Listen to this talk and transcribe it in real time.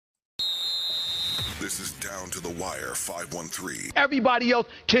This is Down to the Wire 513. Everybody else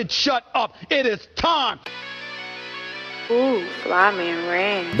can shut up. It is time. Ooh, Fly Man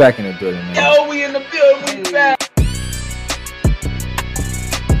Ring. Back in the building, man. Yo, we in the building. We back.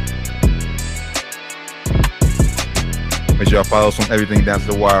 Make sure y'all follow us on everything Down to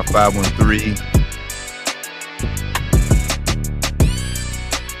the Wire 513.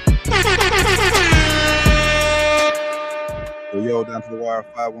 Yo, Down to the Wire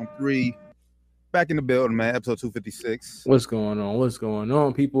 513. Back in the building, man. Episode 256. What's going on? What's going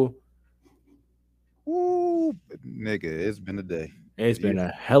on, people? Ooh, nigga, it's been a day. It's been a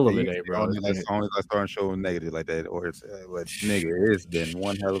hell of a day, bro. Only like starting showing negative like that, or it's but nigga, it's been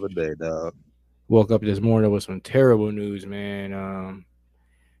one hell of a day, dog. Woke up this morning with some terrible news, man.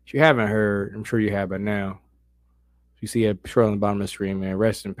 If you haven't heard, I'm sure you have by now. You see a scroll on the bottom of the screen, man.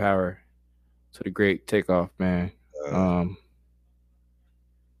 Rest in power to the great Takeoff, man.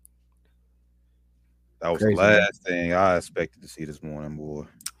 That was crazy, the last thing I expected to see this morning, boy.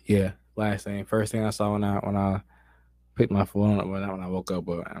 Yeah, last thing. First thing I saw when I picked my phone up, well, not when I woke up,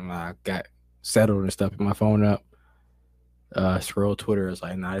 but when I got settled and stuff, picked my phone up, scroll Twitter. It's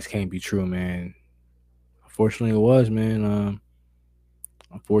like, nah, this can't be true, man. Unfortunately, it was, man.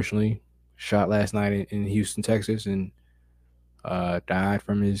 Unfortunately, shot last night in Houston, Texas, and passed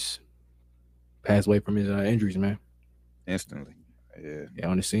away from his injuries, man. Instantly. Yeah,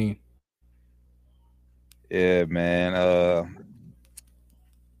 on the scene. Yeah, man.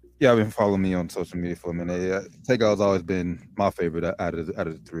 Yeah, I've been following me on social media for a minute. Takeoff's always been my favorite out of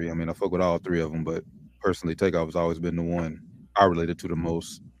the three. I mean, I fuck with all three of them, but personally, Takeoff has always been the one I related to the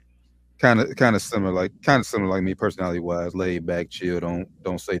most. Kind of similar like me, personality wise. Laid back, chill,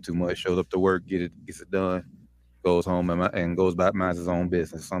 don't say too much. Shows up to work, gets it done, goes home and goes back, minds his own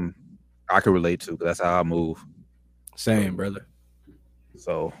business. Something I can relate to because that's how I move. Same, brother.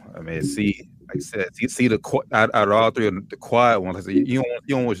 So I mean, like I said, see out of all three of the quiet ones. Like you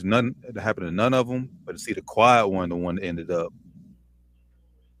don't wish nothing to happen to none of them, but to see the quiet one, the one that ended up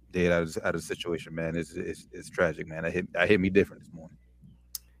dead out of the situation, man, it's tragic, man. That hit me different this morning.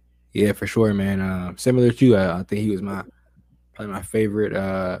 Yeah, for sure, man. Similar to you, I think he was probably my favorite.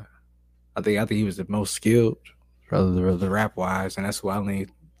 I think he was the most skilled, rather the rap wise, and that's who I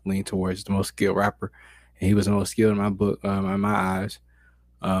lean towards, the most skilled rapper. And he was the most skilled in my book, in my eyes.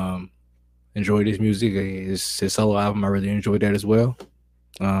 Enjoyed his music. His solo album, I really enjoyed that as well.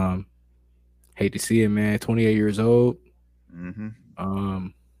 Hate to see it, man. 28 years old. Mm-hmm.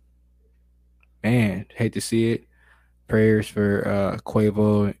 Man, hate to see it. Prayers for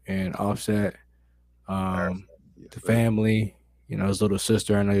Quavo and Offset. The family, his little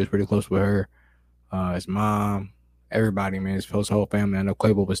sister. I know he was pretty close with her. His mom, everybody, man. His whole family. I know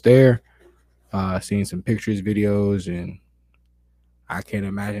Quavo was there. Seeing some pictures, videos, and I can't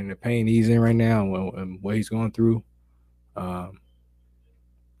imagine the pain he's in right now and what he's going through.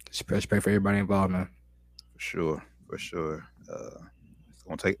 Just pray for everybody involved, man. For sure. It's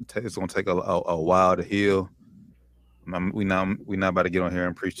gonna take a while to heal. We not about to get on here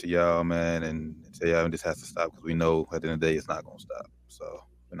and preach to y'all, man, and tell y'all this has to stop because we know at the end of the day it's not gonna stop. So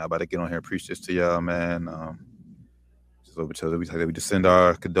we're not about to get on here and preach this to y'all, man. We just send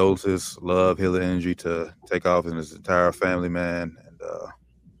our condolences, love, healing energy to Takeoff and his entire family, man. And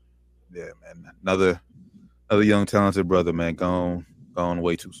yeah, man, another young talented brother, man, gone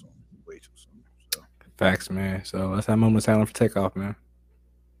way too soon. So. Facts, man. So that's that moment of silence for Takeoff, man.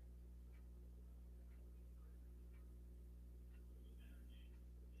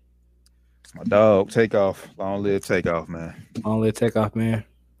 It's my dog, Takeoff. Long live Takeoff, man. Long live Takeoff, man.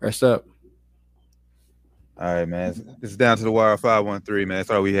 Rest up. All right, man. This is Down to the Wire 513, man.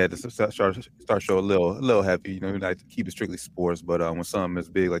 Sorry we had to start show a little happy. We like to keep it strictly sports, but when something as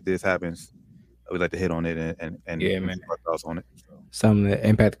big like this happens, we like to hit on it and yeah, man. Our thoughts on it. So. Something that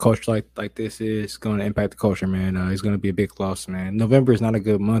impact the culture like this is going to impact the culture, man. It's going to be a big loss, man. November is not a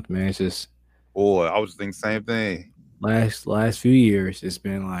good month, man. It's just. Boy, I was thinking the same thing. Last few years, it's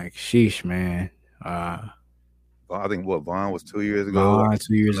been like, sheesh, man. I think Vaughn was 2 years ago. Vaughn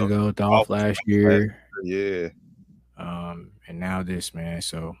 2 years ago. Dolph last year. Yeah. And now this, man.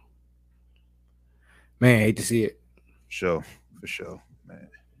 So, man, I hate to see it. For sure, man.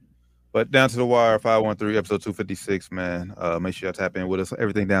 But Down to the Wire 513, episode 256, man. Make sure y'all tap in with us.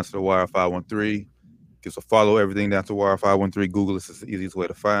 Everything Down to the Wire 513. Give us a follow. Everything Down to the Wire 513. Google us. It's the easiest way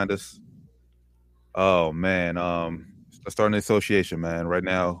to find us. Oh man, let's start an association, man. Right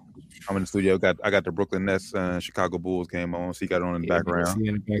now, I'm in the studio. I got the Brooklyn Nets and Chicago Bulls game on. So you got it on in the background. See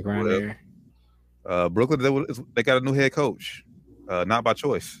in the background there. Brooklyn, they got a new head coach, not by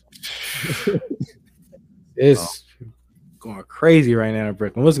choice. going crazy right now in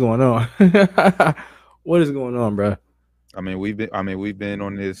Brooklyn. What's going on? What is going on, bro? I mean, we've been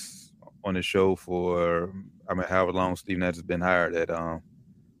on this show for however long Steve Nash has been hired. That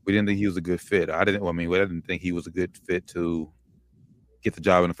we didn't think he was a good fit. We didn't think he was a good fit to get the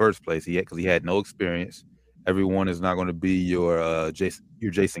job in the first place. Because he had no experience. Everyone is not going to be your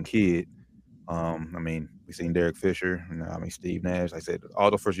Jason Kidd. We've seen Derek Fisher. Steve Nash. Like I said,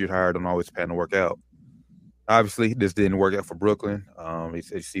 all the first year hired don't always pan to work out. Obviously, this didn't work out for Brooklyn. You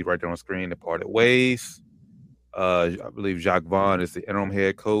see right there on the screen, they parted ways. I believe Jacques Vaughn is the interim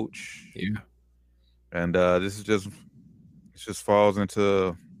head coach. Yeah. And this just falls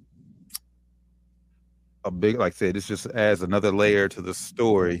into a big, like I said, this just adds another layer to the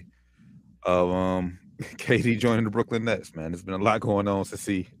story of KD joining the Brooklyn Nets, man. There's been a lot going on since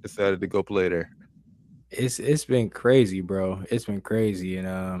he decided to go play there. It's been crazy, bro. It's been crazy.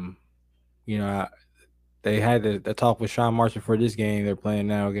 And they had the talk with Sean Martin for this game they're playing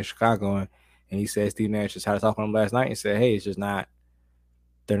now against Chicago, and he said Steve Nash just had a talk with him last night and said, hey, it's just not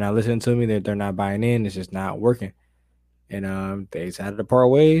 – they're not listening to me. They're not buying in. It's just not working. And they decided to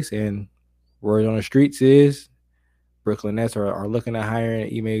part ways, and word on the streets is Brooklyn Nets are looking at hiring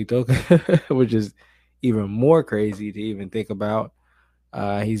Ime Udoka, which is even more crazy to even think about.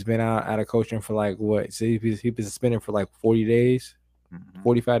 He's been out of coaching for like what? So he's been suspended for like 40 days.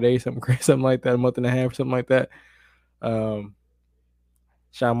 45 days, something like that, a month and a half, something like that.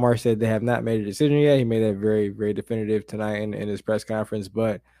 Sean Marsh said they have not made a decision yet. He made that very, very definitive tonight in his press conference.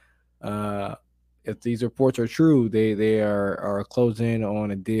 But if these reports are true, they are closing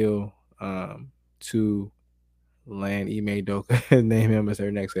on a deal to land Ime Udoka and name him as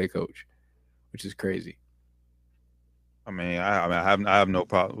their next head coach, which is crazy. I have no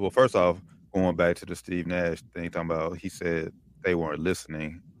problem. Well, first off, going back to the Steve Nash thing, talking about he said they weren't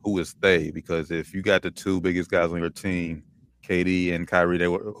listening. Who is they? Because if you got the two biggest guys on your team, KD and Kyrie, they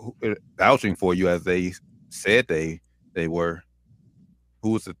were vouching for you as they said they were.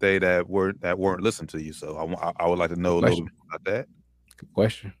 Who was the they that weren't listening to you? So I would like to know a little bit about that. Good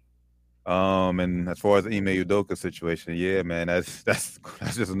question. And as far as the Ime Udoka situation, yeah, man, that's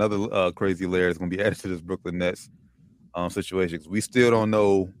just another crazy layer that's going to be added to this Brooklyn Nets situation. Because we still don't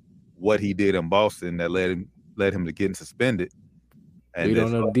know what he did in Boston that led him to getting suspended. And we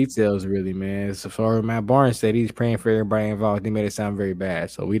don't know the details really, man. So far as Matt Barnes said, he's praying for everybody involved. He made it sound very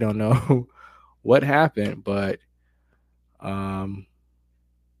bad. So we don't know what happened, but hey,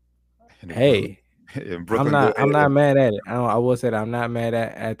 I'm not mad at it. I will say that I'm not mad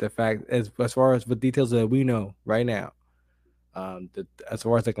at the fact as far as the details that we know right now. As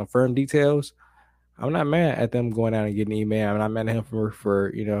far as the confirmed details, I'm not mad at them going out and getting email. I'm not mad at him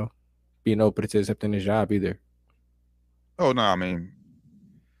for being open to accepting his job either. Oh no,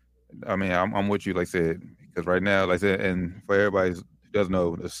 I'm with you, like I said, because right now, like I said, and for everybody who doesn't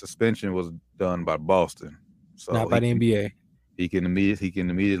know, the suspension was done by Boston, so not by the NBA. He can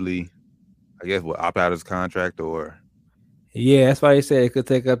immediately, I guess, opt out of his contract or. Yeah, that's why they said it could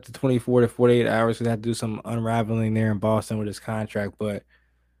take up to 24 to 48 hours. Because they have to do some unraveling there in Boston with his contract, but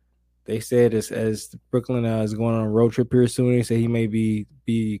they said as Brooklyn is going on a road trip here soon, they say he may be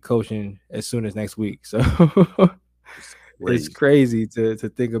coaching as soon as next week. So. It's crazy to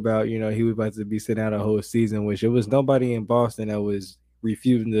think about, he was about to be sitting out a whole season, which it was nobody in Boston that was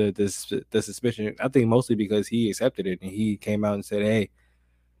refuting the suspicion. I think mostly because he accepted it and he came out and said, hey,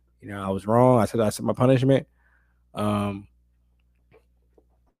 I was wrong. I said my punishment. Not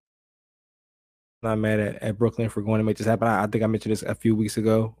mad at Brooklyn for going to make this happen. I think I mentioned this a few weeks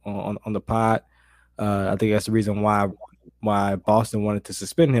ago on the pod. I think that's the reason why Boston wanted to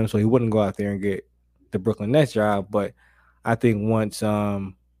suspend him so he wouldn't go out there and get the Brooklyn Nets job. But I think once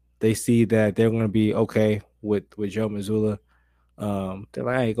they see that they're going to be okay with Joe Mazzulla, they're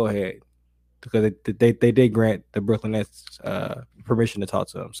like, hey, go ahead. Because they did grant the Brooklyn Nets permission to talk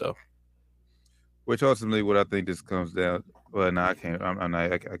to him. So, which ultimately, what I think this comes down. Well, no, I can't. I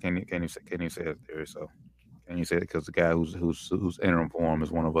can't even say that theory. So, can you say it because the guy who's interim for him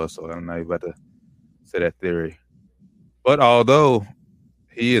is one of us? So I'm not even about to say that theory. But although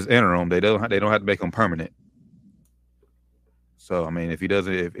he is interim, they don't have to make him permanent. So if he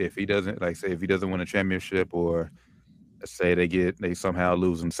doesn't win a championship, or let's say they somehow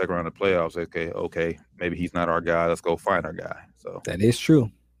lose in the second round of playoffs, okay, maybe he's not our guy. Let's go find our guy. So that is true.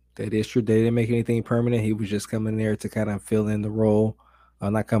 They didn't make anything permanent. He was just coming there to kind of fill in the role.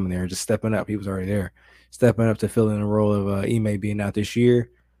 Not coming there, just stepping up. He was already there, stepping up to fill in the role of Ime being out this year.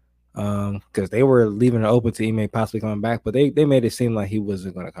 Because they were leaving it open to Ime possibly coming back, but they made it seem like he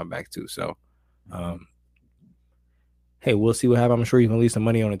wasn't going to come back too. So, hey, we'll see what happens. I'm sure you can leave some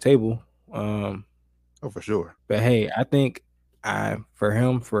money on the table. Oh, for sure. But hey, I think for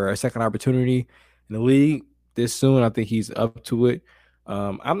him for a second opportunity in the league this soon, I think he's up to it.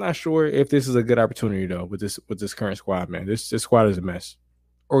 I'm not sure if this is a good opportunity though with this current squad, man. This squad is a mess.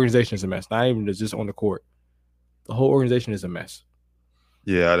 Organization is a mess. Not even just on the court. The whole organization is a mess.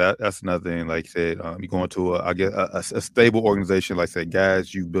 Yeah, that's another thing. Like I said, you go into a stable organization. Like I said,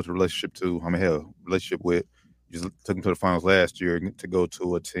 guys you built a relationship to. I mean, hell, relationship with. You just took them to the finals last year to go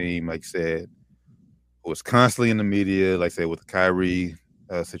to a team. Like I said, who was constantly in the media. Like I said, with the Kyrie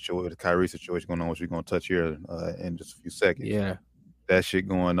situation going on, which we're gonna touch here in just a few seconds. Yeah, that shit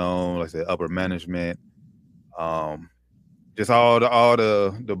going on. Like I said, upper management. Just all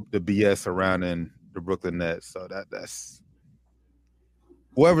the BS surrounding the Brooklyn Nets. So that's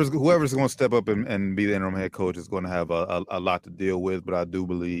whoever's going to step up and be the interim head coach is going to have a lot to deal with. But I do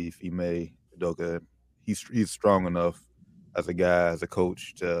believe Udoka, he's strong enough as a guy, as a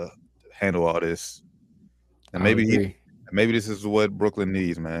coach to handle all this. And maybe this is what Brooklyn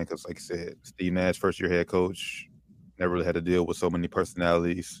needs, man. Because like I said, Steve Nash, first year head coach, never really had to deal with so many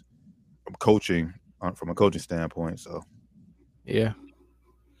personalities from a coaching standpoint. So. Yeah.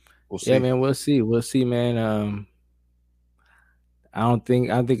 We'll see. Yeah, man, we'll see, man. I think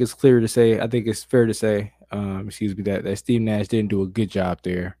it's clear to say, I think it's fair to say, that Steve Nash didn't do a good job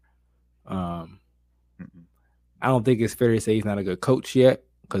there. I don't think it's fair to say he's not a good coach yet,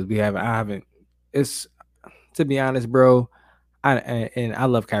 because it's, to be honest, bro, I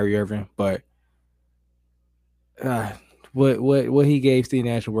love Kyrie Irving, but what he gave Steve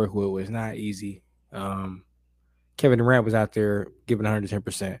Nash to work with was not easy. Kevin Durant was out there giving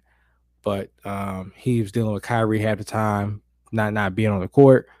 110%, but he was dealing with Kyrie half the time, not being on the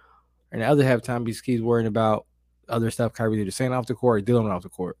court, and the other half the time he's worrying about other stuff Kyrie either saying off the court or dealing with off the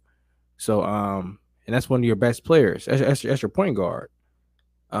court. So and that's one of your best players. That's your point guard.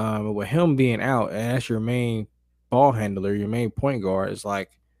 With him being out, and that's your main ball handler, your main point guard, it's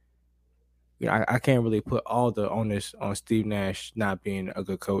like, I can't really put all the onus on Steve Nash not being a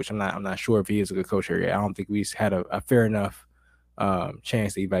good coach. I'm not sure if he is a good coach here yet. I don't think we've had a fair enough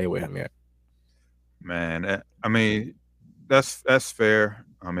chance to evaluate him yet. Man, I mean, that's fair.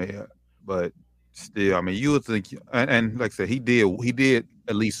 I mean, but still, I mean, you would think, and like I said, he did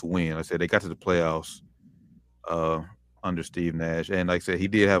at least win. Like I said, they got to the playoffs under Steve Nash, and like I said, he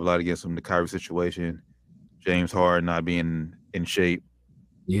did have a lot against him. The Kyrie situation, James Harden not being in shape.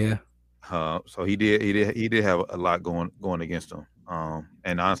 Yeah. So he did have a lot going against him.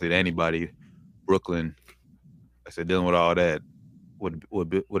 And honestly, to anybody, Brooklyn, like I said, dealing with all that would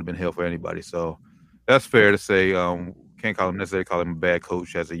have been hell for anybody. So that's fair to say. Can't necessarily call him a bad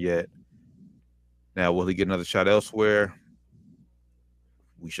coach as of yet. Now, will he get another shot elsewhere?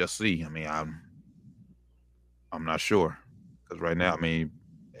 We shall see. I mean, I'm not sure, because right now, I mean,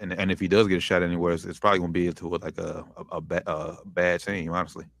 and if he does get a shot anywhere, it's probably going to be into like a bad team,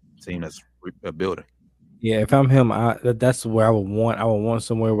 honestly. Team that's building. Yeah, if I'm him, that's where I would want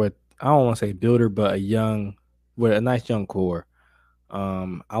somewhere with, I don't want to say builder, but with a nice young core.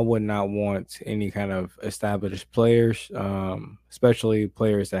 I would not want any kind of established players, especially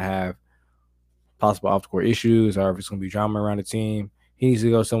players that have possible off the court issues, or if it's going to be drama around the team. He needs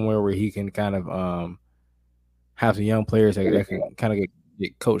to go somewhere where he can kind of have some young players that can kind of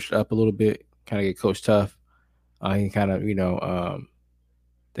get coached up a little bit, kind of get coached tough. He can kind of,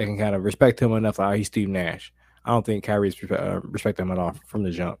 they can kind of respect him enough. Like, he's Steve Nash. I don't think Kyrie's respect him at all from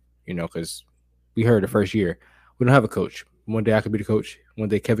the jump, because we heard the first year, we don't have a coach. One day I could be the coach. One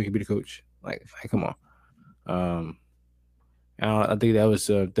day Kevin could be the coach. Like come on. I think that was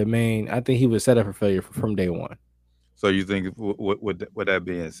the main. I think he was set up for failure from day one. So you think, with that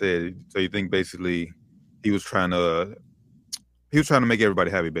being said, so you think basically he was trying to make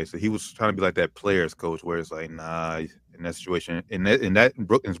everybody happy. Basically, he was trying to be like that players coach, where it's like, nah, in that situation, in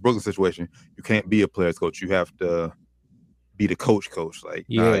Brooklyn situation, you can't be a players coach. You have to be the coach. Like,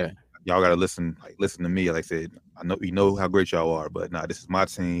 yeah, nah, y'all gotta listen to me. Like I said, I know you know how great y'all are, but nah, this is my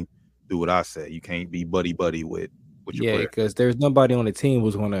team. Do what I say. You can't be buddy with your player. Because there's nobody on the team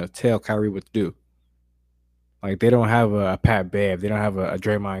who's gonna tell Kyrie what to do. Like, they don't have a Pat Bev, they don't have a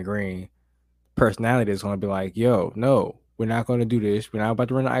Draymond Green personality that's gonna be like, yo, no, we're not gonna do this. We're not about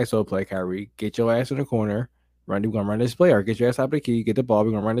to run an ISO play, Kyrie. Get your ass in the corner. We're gonna run this play, or get your ass out of the key, get the ball,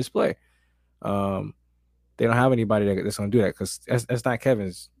 we're gonna run this play. They don't have anybody that's gonna do that, because that's not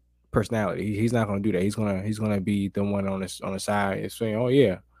Kevin's personality. He's not gonna do that. He's gonna be the one on the side saying, oh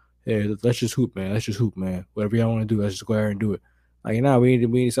yeah, let's just hoop, man. Whatever y'all want to do, let's just go ahead and do it. Like, we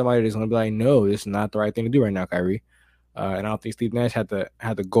need somebody that's gonna be like, no, this is not the right thing to do right now, Kyrie. And I don't think Steve Nash had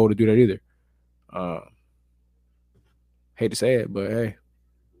the goal to do that either. Hate to say it, but hey,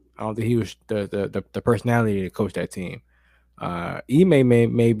 I don't think he was the personality to coach that team. Ime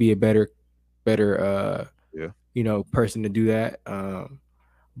may be a better person to do that.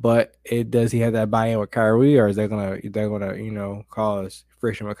 But does he have that buy-in with Kyrie, or is that gonna cause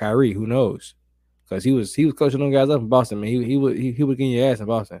friction with Kyrie? Who knows? Because he was coaching them guys up in Boston, man. He would get your ass in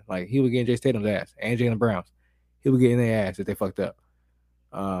Boston. Like he would get Jay Tatum's ass and Jaylen Brown's. He would get in their ass if they fucked up.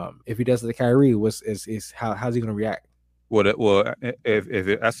 If he does it to Kyrie, how's he gonna react? Well,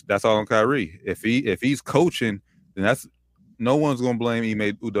 if that's all on Kyrie. If he's coaching, then no one's gonna blame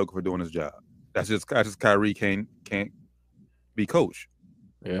Ime Udoka for doing his job. That's just Kyrie can't be coached.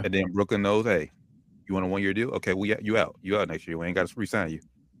 Yeah. And then Brooklyn knows, hey, you want a 1-year deal? Okay, you out next year. We ain't got to re-sign you.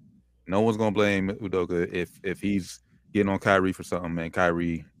 No one's gonna blame Udoka if he's getting on Kyrie for something and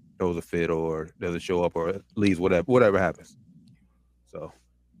Kyrie throws a fit or doesn't show up or leaves, whatever happens. So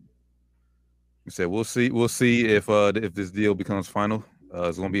we said we'll see if this deal becomes final.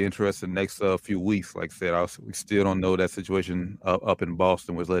 It's gonna be interesting next few weeks. Like I said, we still don't know that situation up in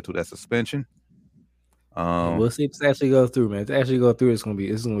Boston, which led to that suspension. We'll see if this actually goes through, man. If it actually go through, it's gonna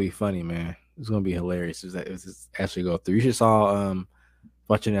be funny, man. It's gonna be hilarious if this actually go through. You should saw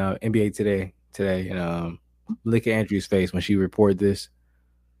watching NBA today, and look at Andrew's face when she reported this.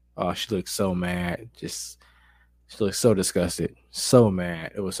 Oh, she looked so mad. She looked so disgusted, so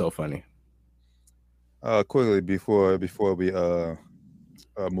mad. It was so funny. Quickly before we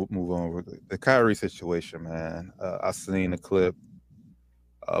move on with the Kyrie situation, man. I seen a clip.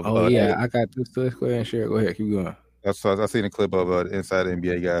 I got this. Go ahead and share it. Go ahead, keep going. I seen a clip of inside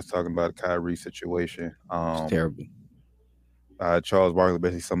NBA guys talking about the Kyrie situation. It's terrible. Charles Barkley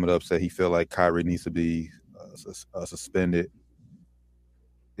basically summed it up, said he felt like Kyrie needs to be suspended.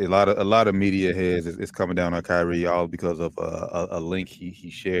 A lot of media heads is coming down on Kyrie all because of a link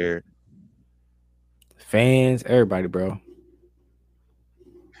he shared. Fans, everybody, bro.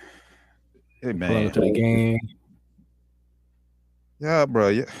 Hey man, to the game. Yeah, bro.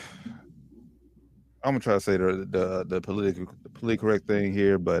 Yeah, I'm gonna try to say the politically correct thing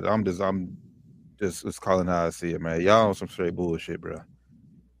here, but I'm just calling how I see it, man. Y'all on some straight bullshit, bro.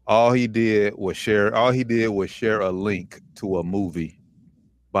 All he did was share a link to a movie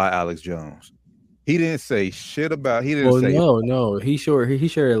by Alex Jones. He didn't say shit about. He didn't say. No. He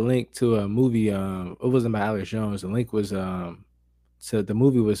shared a link to a movie. It wasn't by Alex Jones. The link was so the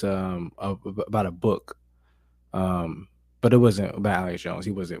movie was about a book. But it wasn't about Alex Jones.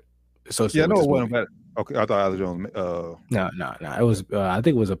 He wasn't associated. Yeah, no, with it wasn't about. Okay, I thought Alex Jones. No. It was. I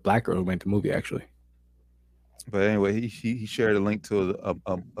think it was a black girl who made the movie actually. But anyway, he shared a link to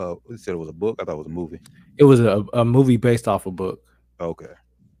he said it was a book. I thought it was a movie. It was a movie based off a book. Okay.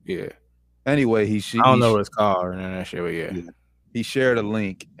 Yeah. Anyway, I don't know what it's called or none of that shit, but yeah. He shared a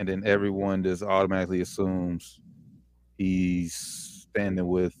link, and then everyone just automatically assumes he's standing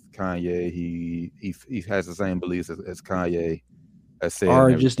with Kanye. He has the same beliefs as Kanye.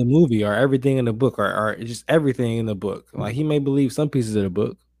 Or just the movie, or everything in the book, or just everything in the book. Like he may believe some pieces of the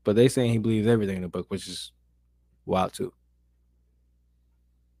book, but they saying he believes everything in the book, which is wild too.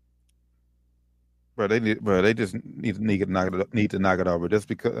 They just need to knock it over. Just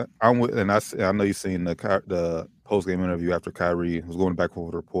because I know you've seen the post game interview after Kyrie was going back with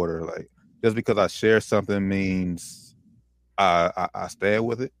the reporter. Like just because I share something means I stand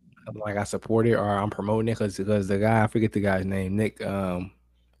with it. Like I support it or I'm promoting it because the guy, I forget the guy's name, Nick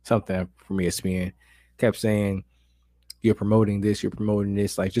something from ESPN, kept saying you're promoting this.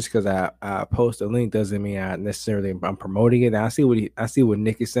 Like just because I post a link doesn't mean I'm promoting it. And I see what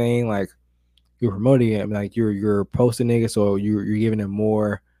Nick is saying. Like you're promoting it. I mean, like you're posting niggas, so you're giving it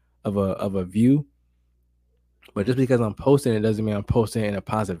more of a view. But just because I'm posting it doesn't mean I'm posting it in a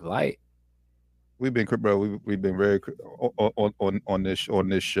positive light. We've been very on this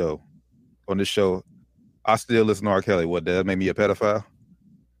show. I still listen to R. Kelly. What, does that make me a pedophile?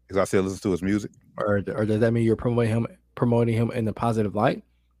 Because I still listen to his music. Or does that mean you're promoting him in a positive light?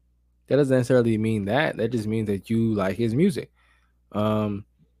 That doesn't necessarily mean that. That just means that you like his music.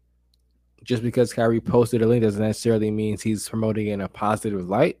 Just because Kyrie posted a link doesn't necessarily mean he's promoting it in a positive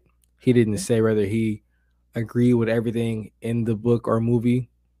light. He didn't say whether he agreed with everything in the book or movie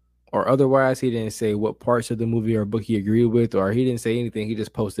or otherwise. He didn't say what parts of the movie or book he agreed with, or he didn't say anything. He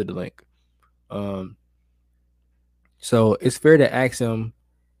just posted the link. So it's fair to ask him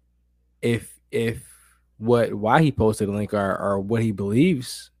why he posted the link or what he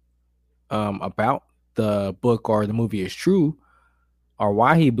believes about the book or the movie is true, or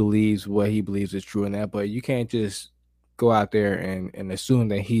why he believes what he believes is true in that. But you can't just go out there and assume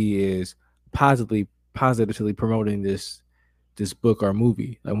that he is positively promoting this book or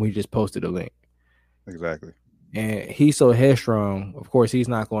movie, and we just posted a link. Exactly. And he's so headstrong. Of course, he's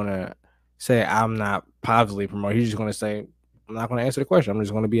not going to say I'm not positively promoted. He's just going to say I'm not going to answer the question. I'm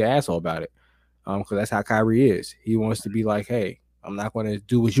just going to be an asshole about it. Because that's how Kyrie is. He wants to be like, hey, I'm not going to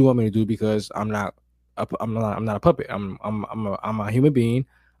do what you want me to do because I'm not a puppet. I'm a human being.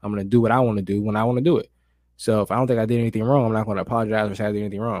 I'm going to do what I want to do when I want to do it. So if I don't think I did anything wrong, I'm not going to apologize for saying I did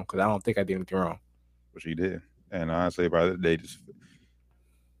anything wrong because I don't think I did anything wrong. Which he did. And honestly, bro, they just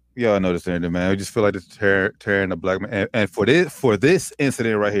y'all noticed it, man. I just feel like it's tearing the black man. And for this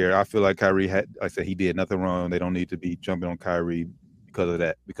incident right here, I feel like Kyrie had, like I said, he did nothing wrong. They don't need to be jumping on Kyrie because of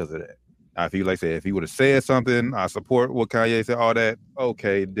that. I feel like if he would have said something, I support what Kanye said, all that.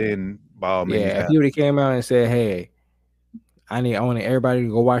 Okay, then by all means. Yeah, if he would have came out and said, "Hey, I want everybody to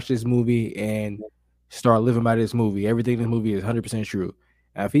go watch this movie and start living by this movie. Everything in this movie is 100% true."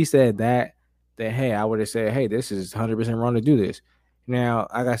 Now, if he said that, then hey, I would have said, "Hey, this is 100% wrong to do this." Now,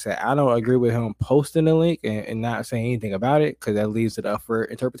 like I said, I don't agree with him posting the link and not saying anything about it because that leaves it up for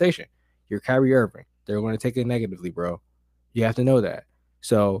interpretation. You're Kyrie Irving; they're going to take it negatively, bro. You have to know that.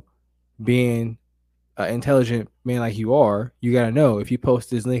 So, being an intelligent man like you are, you got to know if you post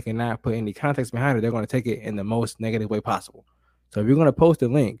this link and not put any context behind it, they're going to take it in the most negative way possible. So if you're going to post a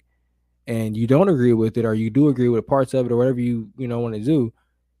link and you don't agree with it, or you do agree with parts of it, or whatever you want to do,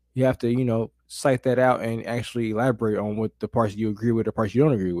 you have to cite that out and actually elaborate on what the parts you agree with, the parts you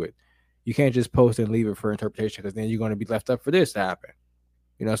don't agree with. You can't just post and leave it for interpretation because then you're going to be left up for this to happen.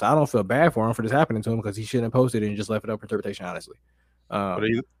 So I don't feel bad for him for this happening to him because he shouldn't have posted it and just left it up for interpretation, honestly.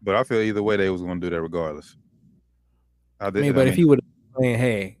 But I feel either way they was going to do that regardless. If he would have said,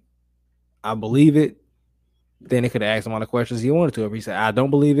 "Hey, I believe it," then they could have asked him all the questions he wanted to. If he said, "I don't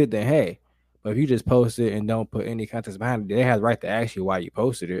believe it," then hey. But if you just post it and don't put any context behind it, they have the right to ask you why you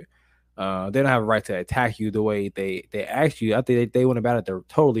posted it. They don't have a right to attack you the way they asked you. I think they went about it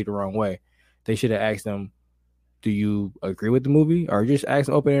totally the wrong way. They should have asked them, "Do you agree with the movie?" Or just ask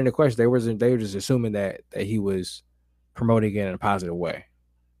them open-ended questions. They were just assuming that he was promoting it in a positive way.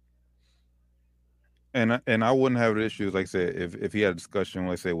 And I wouldn't have issues, like I said, if he had a discussion,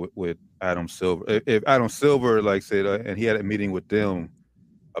 like say with Adam Silver, if Adam Silver, like said, and he had a meeting with them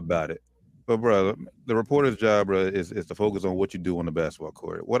about it. But bro, the reporter's job, bro, is to focus on what you do on the basketball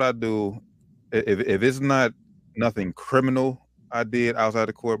court. What I do, if it's not nothing criminal I did outside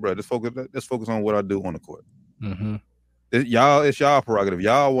the court, bro, just focus on what I do on the court. Mm-hmm. It's y'all prerogative.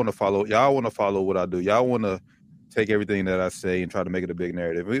 Y'all want to follow what I do. Y'all want to take everything that I say and try to make it a big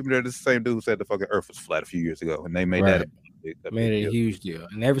narrative. They're the same dude who said the fucking Earth was flat a few years ago, and they made that a huge deal.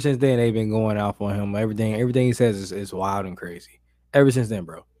 And ever since then, they've been going off on him. Everything he says is wild and crazy. Ever since then,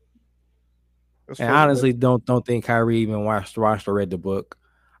 bro. And I honestly don't think Kyrie even watched or read the book.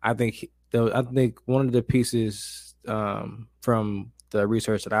 I think one of the pieces from the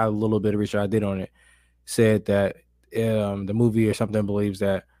research that a little bit of research I did on it said that the movie or something believes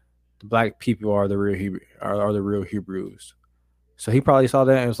that the black people are the real Hebrews. So he probably saw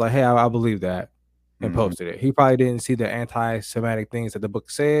that and was like, "Hey, I believe that," and posted it. He probably didn't see the anti-Semitic things that the book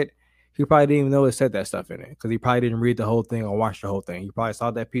said. He probably didn't even know it said that stuff in it because he probably didn't read the whole thing or watch the whole thing. He probably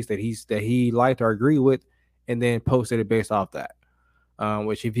saw that piece that he liked or agreed with, and then posted it based off that.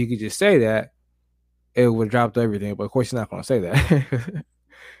 Which if he could just say that, it would have dropped everything. But of course, he's not going to say that.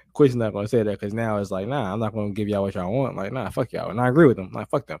 Of course, he's not going to say that because now it's like, nah, I'm not going to give y'all what y'all want. Like, nah, fuck y'all. And I agree with them. Like,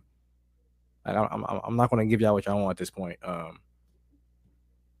 fuck them. Like, I'm not going to give y'all what y'all want at this point.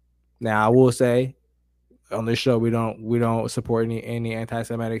 Now I will say, on this show, we don't support any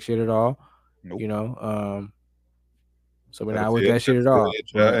anti-Semitic shit at all. Nope. So we're not with that shit at all.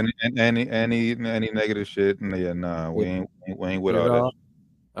 And any negative shit, yeah, nah, we ain't with all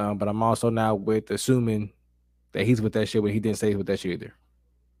that. But I'm also not with assuming that he's with that shit when he didn't say he's with that shit either.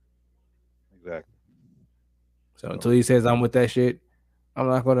 Exactly. So until he says I'm with that shit, I'm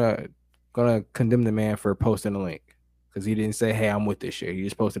not gonna condemn the man for posting a link because he didn't say, "Hey, I'm with this shit." He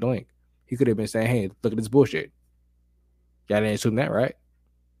just posted a link. He could have been saying, "Hey, look at this bullshit." Y'all didn't assume that, right?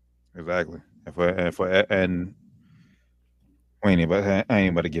 Exactly. And I ain't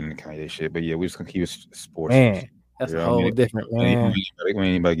about to get into Kanye shit, but yeah, we just gonna keep it sports. Man, that's a whole different man. We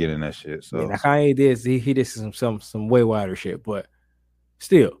ain't about to get in that shit. So yeah, Kanye did he did some way wider shit, but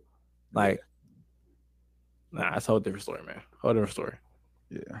still, like, nah, that's a whole different story, man. Whole different story.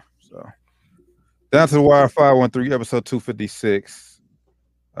 Yeah. So down to the wire, 513, episode 256.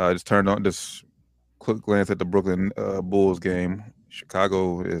 Just turned on this quick glance at the Brooklyn Bulls game.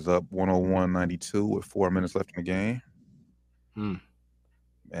 Chicago is up 101-92 with 4 minutes left in the game.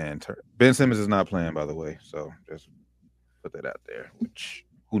 And Ben Simmons is not playing, by the way. So just put that out there. Which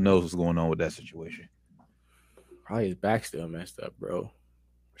who knows what's going on with that situation? Probably his back still messed up, bro.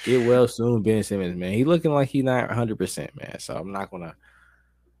 Get well soon, Ben Simmons, man. He looking like he not 100%, man. So I'm not gonna.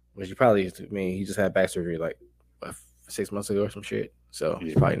 Which he probably is. I mean, he just had back surgery like 6 months ago or some shit. So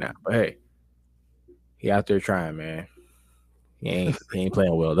he's probably not. But hey, he out there trying, man. He ain't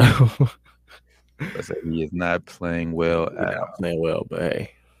playing well though. I say he is not playing well at all. Playing well, but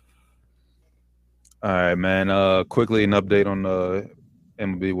hey. All right, man. Quickly an update on the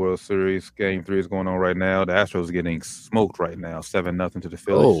MLB World Series. Game 3 is going on right now. The Astros are getting smoked right now, 7-0 to the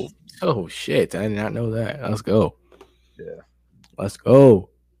Phillies. Oh shit! I did not know that. Let's go. Yeah, let's go.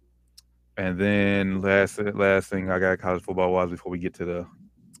 And then last thing I got college football wise before we get to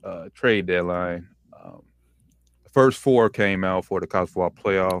the trade deadline. The first 4 came out for the college football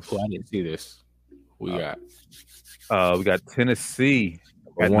playoffs. Oh, I didn't see this. We got Tennessee.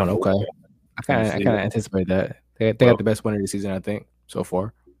 One. Okay. I kind of anticipate that. They got the best winner of the season, I think, so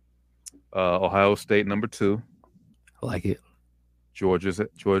far. Ohio State number 2. I like it. Georgia's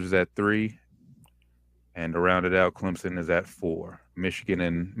at 3, and to round it out, Clemson is at 4.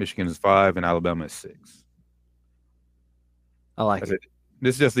 Michigan is 5, and Alabama is 6. I like it.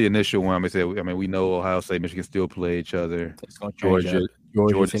 This is just the initial one. I mean, we know Ohio State, Michigan still play each other. It's going to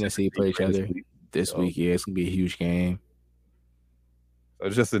Georgia, Tennessee play each other this week. Yeah, it's gonna be a huge game. So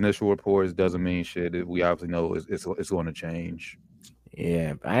it's just initial reports. Doesn't mean shit. We obviously know it's going to change.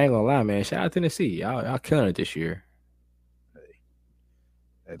 Yeah, but I ain't gonna lie, man. Shout out Tennessee. Y'all killing it this year.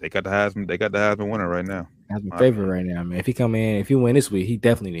 Hey, they got the Heisman winner right now. Heisman favorite right now, man. If he come in, if he win this week, he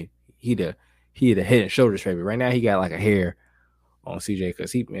definitely he the head and shoulders favorite. Right now, he got like a hair on CJ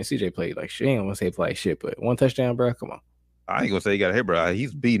because CJ played like shit. I ain't gonna say play shit, but 1 touchdown, bro. Come on. I ain't gonna say he got a hair, bro.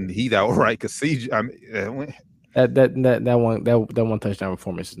 He's outright because CJ. I mean, that one touchdown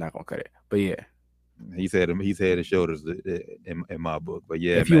performance is not gonna cut it. But yeah, he's head and shoulders in my book. But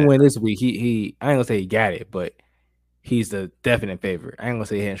yeah, if you win this week, he I ain't gonna say he got it, but he's the definite favorite. I ain't gonna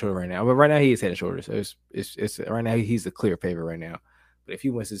say head and shoulder right now, but right now he is head and shoulders. So it's right now he's the clear favorite right now. But if he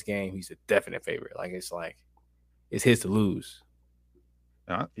wins this game, he's a definite favorite. It's his to lose.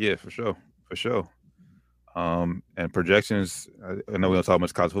 Yeah, for sure. And projections. I know we don't talk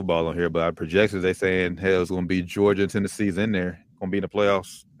much college football on here, but projections they saying hell it's gonna be Georgia and Tennessee's in there, gonna be in the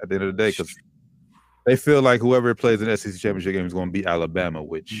playoffs at the end of the day because they feel like whoever plays in the SEC championship game is gonna beat Alabama,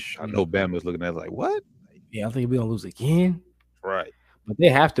 which I know Bama's looking at like what? Yeah, I think we're gonna lose again. Right. But they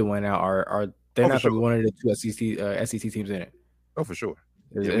have to win out, or they're not gonna be one of the 2 SEC teams in it. Oh, for sure.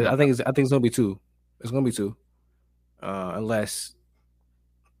 I think it's gonna be 2. It's gonna be 2, unless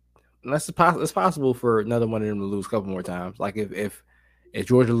it's possible for another one of them to lose a couple more times. Like if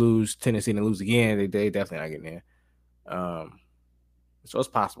Georgia lose, Tennessee and lose again, they definitely not getting in. So it's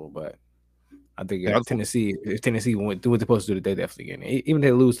possible, but I think if Tennessee do what they're supposed to do, they definitely get in. Even if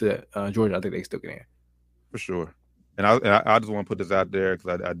they lose to Georgia, I think they still get in. For sure. And I just want to put this out there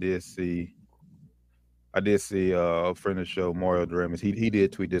because I did see a friend of the show, Mario Doremus. He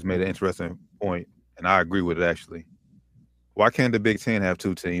did tweet this, made an interesting point, and I agree with it actually. Why can't the Big Ten have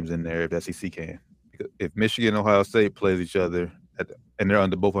 2 teams in there if the SEC can? Because if Michigan and Ohio State plays each other and they're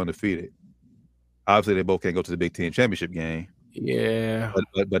both undefeated, obviously they both can't go to the Big Ten championship game. Yeah,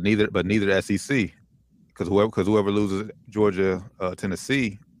 but neither the SEC because whoever loses Georgia,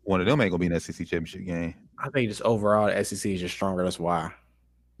 Tennessee, one of them ain't gonna be in the SEC championship game. I think just overall the SEC is just stronger. That's why.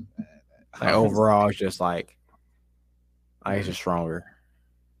 Like overall, it's just like it's just stronger.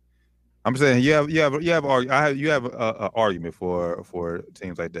 I'm saying you have an argument for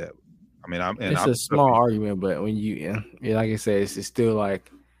teams like that. I mean, it's a small argument, but when like I said, it's still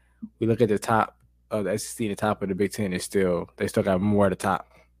like we look at the top of the SEC, the top of the Big Ten is they still got more at the top.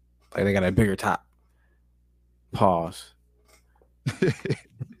 Like they got a bigger top. Pause.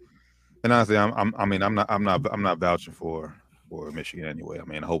 And honestly, I'm not vouching for Michigan anyway. I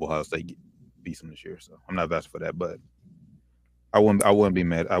mean, I hope Ohio State beats them this year, so I'm not vouching for that, but. I wouldn't be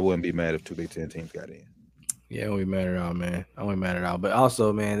mad. I wouldn't be mad if 2 Big Ten teams got in. Yeah, I wouldn't be mad at all, man. I wouldn't be mad at all. But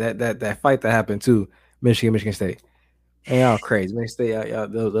also, man, that fight that happened too, Michigan State. They all crazy. Michigan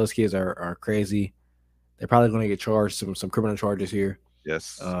State, those kids are crazy. They're probably going to get charged some criminal charges here.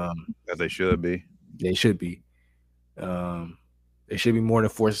 Yes, as they should be. They should be. There should be more than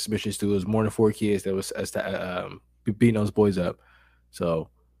 4 suspicions too. It was more than 4 kids that was beating those boys up. So,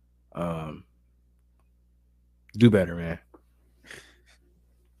 do better, man.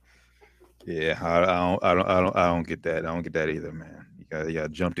 Yeah, I don't get that. I don't get that either, man. You gotta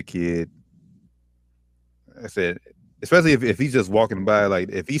jump the kid. I said, especially if he's just walking by, like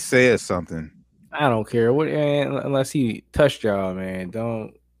if he says something. I don't care unless he touched y'all, man.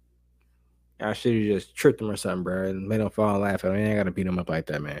 I should have just tripped him or something, bro, and made him fall and laugh at him. I ain't gotta beat him up like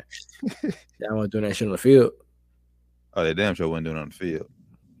that, man. Y'all wasn't doing that shit on the field. Oh, they damn sure wasn't doing it on the field.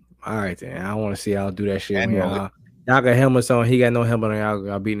 All right, then. I want to see y'all do that shit. And Man. Y'all got helmets on. He got no helmet on.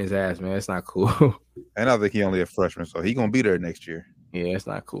 Y'all beating his ass, man. It's not cool. And I think he only a freshman, so he gonna be there next year. Yeah, it's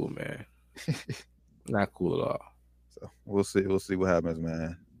not cool, man. Not cool at all. So we'll see. We'll see what happens,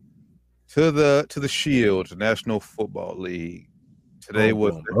 man. To the Shield, the National Football League. Today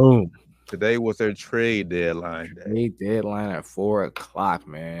was their trade deadline day. Trade deadline at 4:00,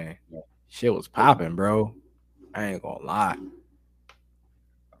 man. Shit was popping, bro. I ain't gonna lie.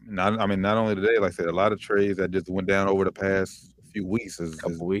 Not only today, like I said, a lot of trades that just went down over the past few weeks.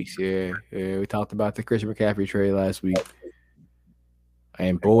 Couple weeks, yeah. We talked about the Christian McCaffrey trade last week,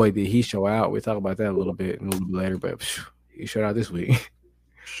 and boy, did he show out. We'll talk about that a little bit later, but he showed out this week.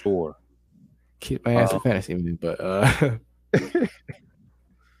 Sure. Keep my ass in fantasy, but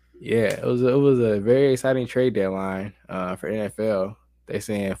yeah, it was a very exciting trade deadline for NFL. They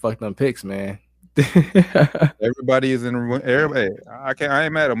saying fuck them picks, man. Everybody is in everybody. I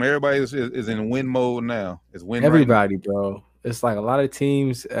ain't mad at them. Everybody is in win mode now. It's win. Everybody, right, bro. It's like a lot of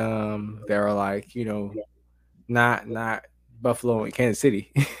teams that are like, you know, not Buffalo and Kansas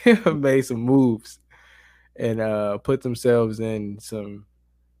City made some moves and put themselves in some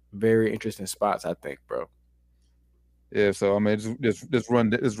very interesting spots, I think, bro. Yeah, so I mean, just run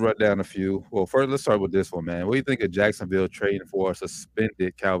down a few. Well, first, let's start with this one, man. What do you think of Jacksonville trading for a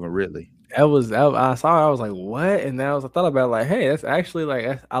suspended Calvin Ridley? I saw it, I was like, what? And then I thought about it, like, hey, that's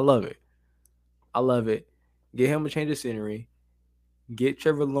actually I love it. I love it. Get him a change of scenery. Get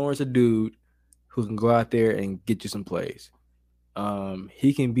Trevor Lawrence a dude who can go out there and get you some plays.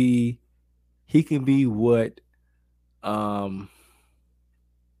 He can be what I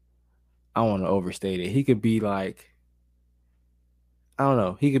don't want to overstate it. He could be like, I don't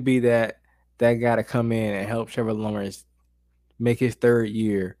know. He could be that guy to come in and help Trevor Lawrence make his third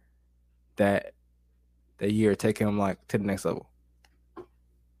year that year take him like to the next level.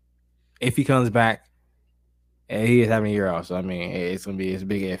 If he comes back, and he is having a year off, so I mean it's a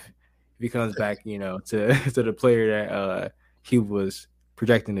big if. If he comes back, you know, to the player that he was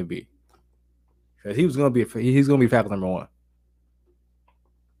projecting to be, because he's gonna be Falcons number one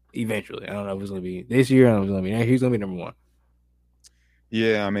eventually. I don't know if it's gonna be this year. I don't know if it's gonna be next. He's gonna be number one.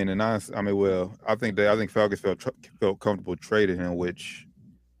 Yeah, I think Falcons felt comfortable trading him, which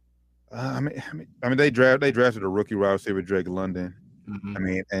they drafted a rookie wide receiver, Drake London. Mm-hmm. I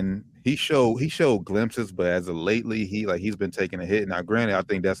mean, and he showed glimpses, but as of lately, he's been taking a hit. Now, granted, I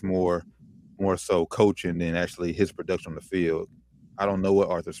think that's more so coaching than actually his production on the field. I don't know what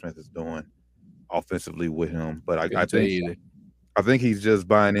Arthur Smith is doing offensively with him, but I think he's just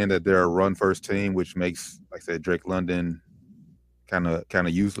buying in that they're a run first team, which makes, like I said, Drake London kind of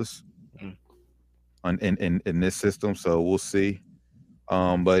useless in this system. So we'll see.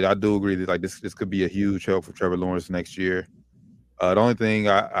 But I do agree that like this could be a huge help for Trevor Lawrence next year. The only thing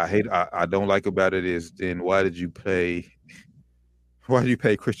I don't like about it is then why did you pay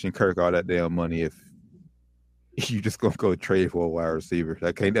Christian Kirk all that damn money if you just gonna go trade for a wide receiver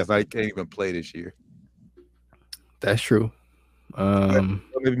that can't even play this year? That's true.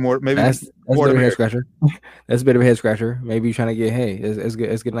 Maybe that's a bit of a head scratcher. That's a bit of a head scratcher. Maybe you're trying to get let's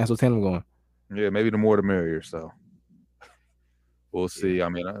get a nice little tandem going. Yeah, maybe the more the merrier. So we'll see. I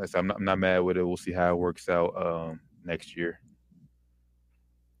mean, I'm not mad with it. We'll see how it works out next year.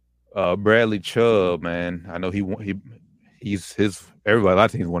 Bradley Chubb, man, I know he's everybody. A lot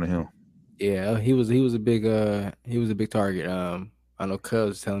of teams wanted him. Yeah, he was a big target. I know Cuz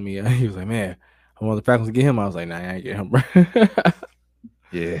was telling me he was like, man, I want the Falcons to get him. I was like, nah, I ain't getting him, bro.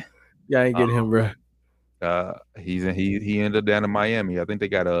 Yeah, I ain't getting him, bro. He ended up down in Miami. I think they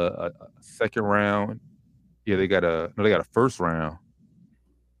got a second round. Yeah, they got a first round.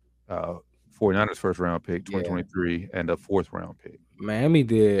 49ers first round pick, 2023, and a fourth round pick. Miami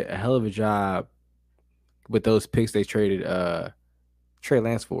did a hell of a job with those picks they traded Trey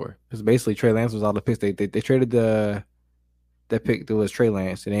Lance for. Because basically Trey Lance was all the picks they traded that pick that was Trey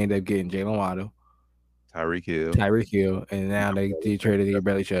Lance, and they ended up getting Jalen Waddle, Tyreek Hill, and now they traded the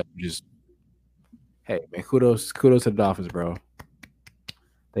Bradley Chubb. Just hey man, kudos to the Dolphins, bro.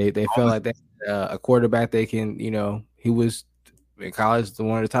 They felt like that a quarterback they can, you know, he was in college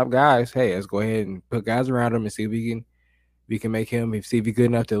one of the top guys. Hey, let's go ahead and put guys around him and see if we can make him, see if he's good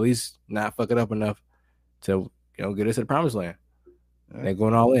enough to at least not fuck it up enough to, you know, get us to the promised land. Yeah. They're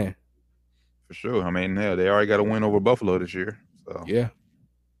going all in. For sure. I mean, yeah, they already got a win over Buffalo this year. So yeah.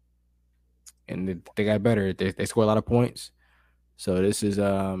 And they got better. They scored a lot of points. So this is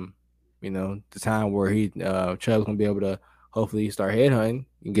you know, the time where Chubb's gonna be able to hopefully start headhunting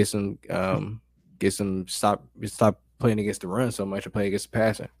and get some stop playing against the run so much and play against the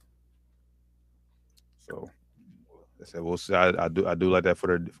passing. So I said we'll see. I do like that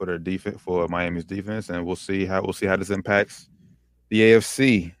for their defense, for Miami's defense, and we'll see how this impacts the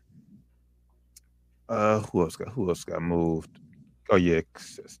AFC. Who else got moved? Oh yeah,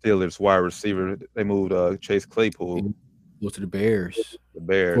 Steelers wide receiver. They moved Chase Claypool. Go to the Bears. The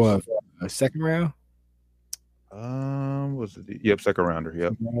Bears. For a second round. Was it? Yep, second rounder.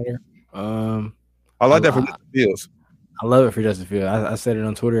 Yep. I like that for Justin Fields. I love it for Justin Fields. I said it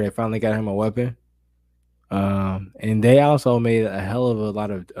on Twitter. They finally got him a weapon. And they also made a hell of a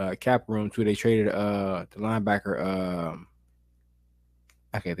lot of cap room too. They traded the linebacker.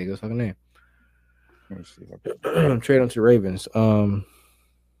 I can't think of his fucking name. Let me see. Trade him to the Ravens. Roquan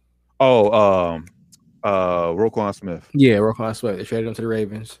Smith. Yeah, Roquan Smith. They traded him to the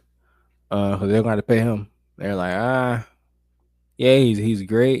Ravens. Because they're going to pay him. They're like, yeah, he's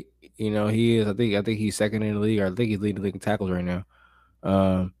great. You know, he is. I think he's second in the league, or I think he's leading the league in tackles right now.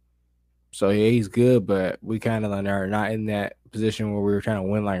 So yeah, he's good, but we kind of are not in that position where we're trying to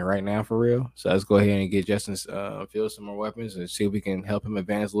win like right now for real. So let's go ahead and get Justin Fields some more weapons and see if we can help him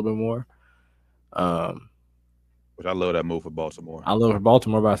advance a little bit more. Which I love that move for Baltimore. I love it for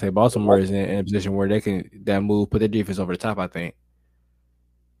Baltimore, but I say Baltimore is in a position where they can put their defense over the top, I think.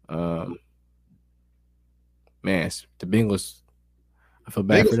 Man, the Bengals. I feel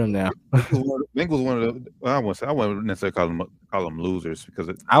bad for them now. Bengals one of the. I wouldn't necessarily call them losers because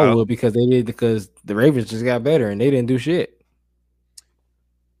because they did because the Ravens just got better and they didn't do shit.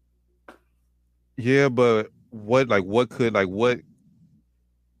 Yeah, but what?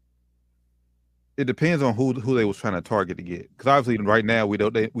 It depends on who they was trying to target to get. Because obviously, right now we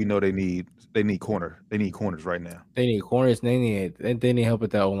know they need corners right now. They need corners. They need help with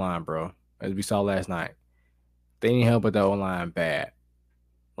that O-line, bro. As we saw last night, they need help with that O-line bad.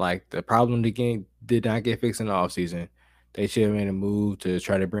 Like the problem the game did not get fixed in the offseason. They should have made a move to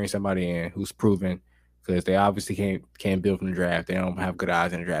try to bring somebody in who's proven, because they obviously can't build from the draft. They don't have good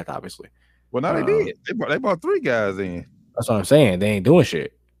eyes in the draft, obviously. Well, no, they did. They brought 3 guys in. That's what I'm saying. They ain't doing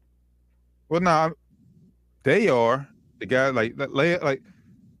shit. Well, no, they are the guy like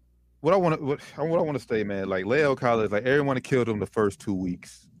what I want to say, man. Like La'el Collins, like everyone killed him the first 2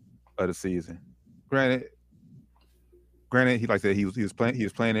 weeks of the season. Granted, he like that he was playing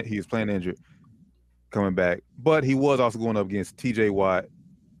injured, coming back, but he was also going up against T.J. Watt,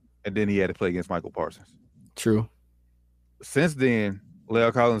 and then he had to play against Michael Parsons. True. Since then,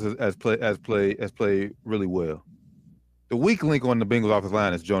 La'el Collins has played really well. The weak link on the Bengals offensive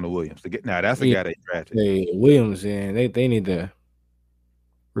line is Jonah Williams. That's the guy they drafted. Hey, Williams, and they need to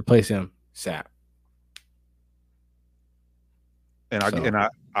replace him. SAP. And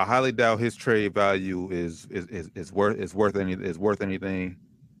I highly doubt his trade value is worth anything.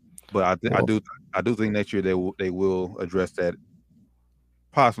 But I do think next year they will address that,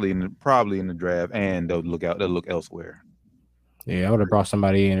 probably in the draft, and they'll look elsewhere. Yeah, I would have brought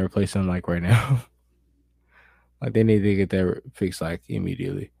somebody in and replaced him like right now. Like they need to get that fixed like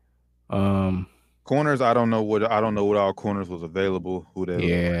immediately. Corners, I don't know what all corners was available.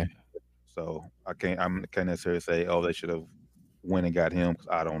 So I can't necessarily say they should have went and got him, because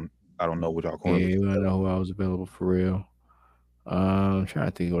I don't know what all corners. Yeah, I don't know who I was available for real. I'm trying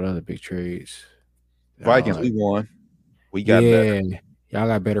to think what other big trades. Vikings, we won. We got better. Y'all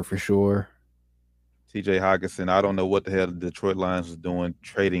got better for sure. TJ Hockenson, I don't know what the hell the Detroit Lions was doing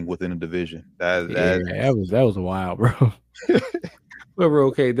trading within the division. That was wild, bro.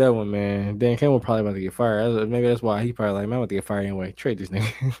 Whoever okayed that one, man. Dan Campbell probably about to get fired. Maybe that's why he probably like, man, I'm about to get fired anyway. Trade this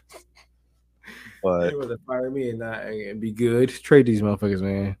nigga. But he was to fire me and be good. Trade these motherfuckers,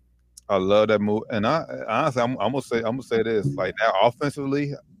 man. I love that move. And I honestly, I'm gonna say this. Like now,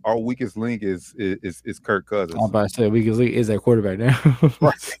 offensively, our weakest link is Kirk Cousins. I'm about to say weakest link is that quarterback now.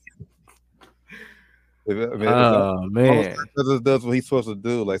 Right. Man, Cousins does what he's supposed to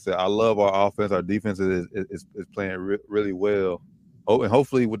do. Like I said, I love our offense. Our defense is playing really well. Oh, and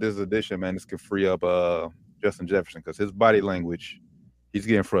hopefully with this addition, man, this can free up Justin Jefferson, because his body language, he's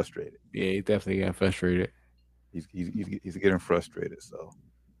getting frustrated. Yeah, he's definitely getting frustrated. He's getting frustrated. So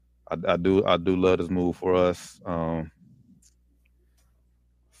I do love this move for us.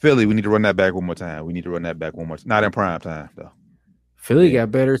 Philly, we need to run that back one more time. Not in prime time though. Philly got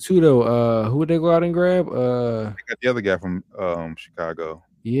better too, though. Who would they go out and grab? They got the other guy from Chicago.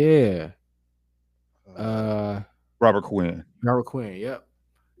 Yeah. Robert Quinn. Yep.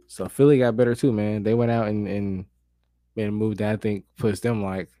 So Philly got better too, man. They went out and made a move that I think puts them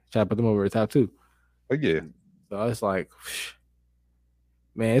try to put them over the top too. Oh yeah. So it's like,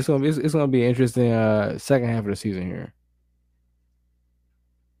 man, it's gonna be an interesting second half of the season here.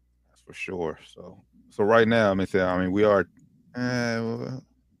 That's for sure. So right now, we are. I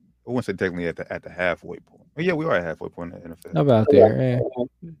wouldn't say technically at the halfway point. Well, yeah, we are at halfway point in the NFL. About there.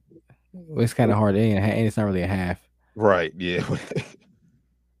 It's kind of hard. And it's not really a half. Right. Yeah.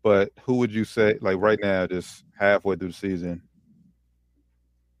 But who would you say, like right now, just halfway through the season,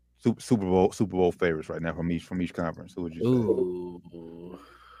 Super Bowl favorites right now from each conference? Who would you say? Ooh.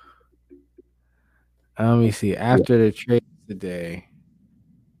 Let me see. After the trade today.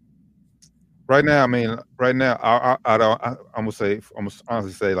 Right now, I mean, right now, I'm gonna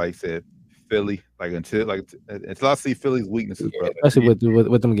honestly say, like I said, Philly. Like until I see Philly's weaknesses, bro. Especially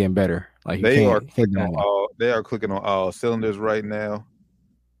with them getting better. Like they are clicking on all cylinders right now.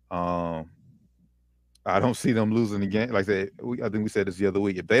 I don't see them losing the game. Like I said, I think we said this the other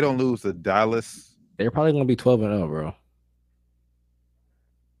week. If they don't lose to Dallas, they're probably gonna be 12-0, bro.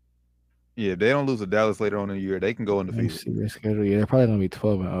 Yeah, if they don't lose to Dallas later on in the year, they can go undefeated. See their schedule. Yeah, they're probably gonna be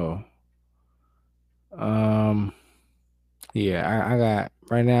 12-0. Yeah, I got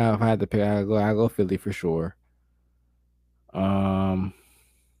right now. If I had to pick, I go Philly for sure. Damn,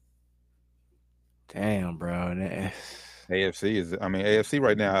 bro. AFC is. I mean, AFC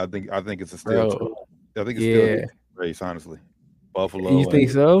right now. I think it's still. I think it's still race. Honestly, Buffalo. You think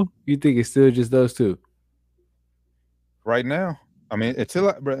so? You think it's still just those two? Right now, I mean,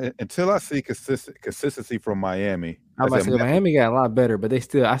 until I see consistency from Miami. Miami got a lot better, but I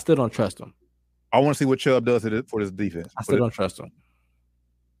still don't trust them. I want to see what Chubb does for this defense. I still don't trust them.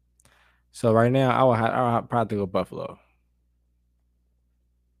 So right now, I'll probably go Buffalo.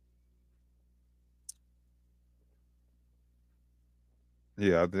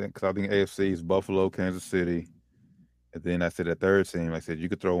 Yeah, I think AFC is Buffalo, Kansas City, and then I said the third team. Like I said, you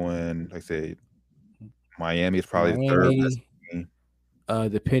could throw in. Like I said, Miami is probably the third best team.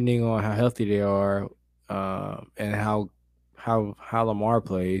 Depending on how healthy they are, and how Lamar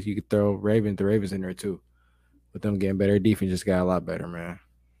plays, you could throw the Ravens in there too. With them getting better, defense just got a lot better, man.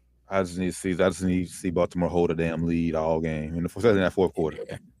 I just need to see Baltimore hold a damn lead all game, especially in that fourth quarter.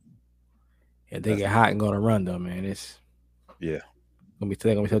 Yeah, they get hot and go to run though, man. It's gonna be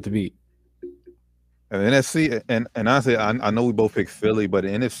tough to beat. And the NFC, and honestly, I know we both picked Philly, but the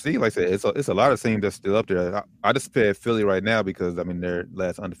NFC, like I said, it's a lot of teams that's still up there. I just picked Philly right now because I mean they're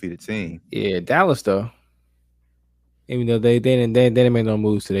last undefeated team. Yeah, Dallas though. Even though they didn't make no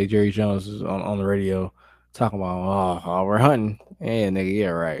moves today. Jerry Jones was on the radio talking about, oh, we're hunting. Yeah, nigga, yeah,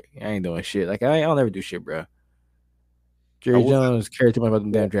 right. I ain't doing shit. Like I'll never do shit, bro. Jerry Jones cared too much about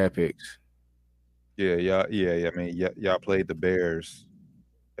them damn draft picks. Yeah. I mean, y'all played the Bears.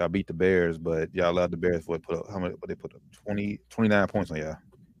 Y'all beat the Bears, but y'all allowed the Bears put up 29 points on y'all.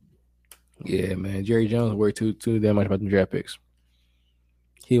 Yeah, man. Jerry Jones worried too damn much about them draft picks.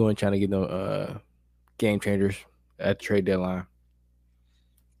 He wasn't trying to get no game changers at the trade deadline.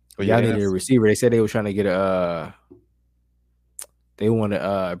 But y'all needed a receiver. They said they were trying to get they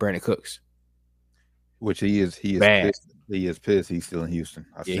wanted Brandon Cooks. Which he is pissed. He is pissed. He's still in Houston.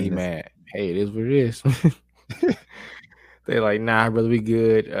 He's mad. Hey, it is what it is. They're like, nah, brother, we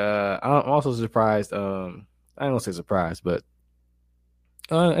good. I'm also surprised. I don't want to say surprised, but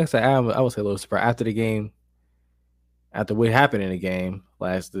I would say a little surprised after the game, after what happened in the game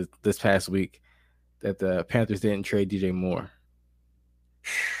this past week, that the Panthers didn't trade DJ Moore.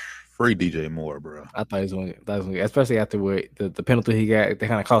 Free DJ Moore, bro. I thought he was going to get, especially after the penalty he got, they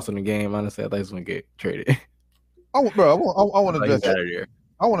kind of cost him the game. Honestly, I thought he was going to get traded. I want to address that.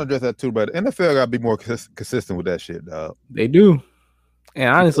 I want to address that too, but the NFL got to be more consistent with that shit, dog. They do. And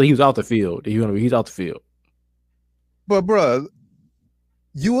honestly, he was off the field. He's off the field. But, bro,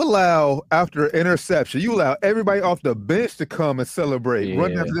 you allow, after interception, you allow everybody off the bench to come and celebrate.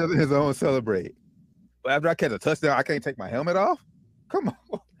 Run down to his own celebrate. But after I catch a touchdown, I can't take my helmet off? Come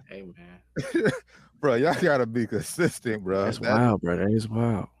on. Hey, man. Bro, y'all got to be consistent, bro. That's wild, bro. That is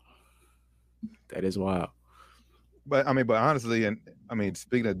wild. But honestly, and I mean,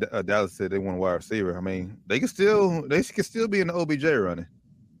 speaking of Dallas said they want a wide receiver. I mean, they could still be in the OBJ running.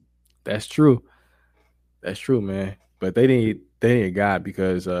 That's true, man. But they need a guy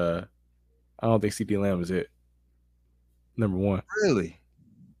because I don't think CeeDee Lamb is it. Number one. Really?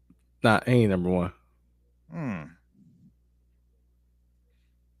 Nah, ain't number one.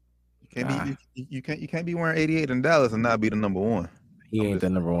 You can't be wearing 88 in Dallas and not be the number one. He ain't the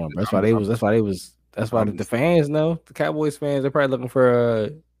number one. That's why the fans know. The Cowboys fans, they're probably looking for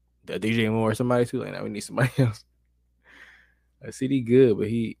a DJ Moore or somebody too. Like, now we need somebody else. CD good, but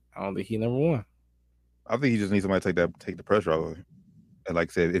I don't think he's number one. I think he just needs somebody to take the pressure off of him. And like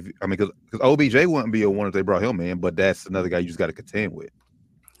I said, because OBJ wouldn't be a one if they brought him in, but that's another guy you just got to contend with.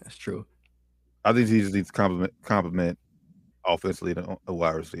 That's true. I think he just needs to compliment offensively a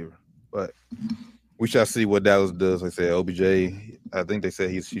wide receiver. But we shall see what Dallas does. Like I said, OBJ, I think they said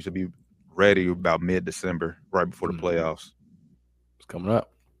he should be ready about mid-December, right before the playoffs. It's coming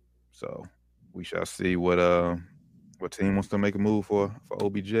up. So we shall see what team wants to make a move for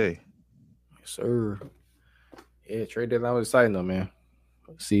OBJ. Yes, sir. Yeah, trade deadline was exciting though, man.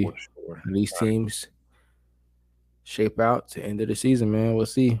 Let's see how these teams shape out to end of the season, man. We'll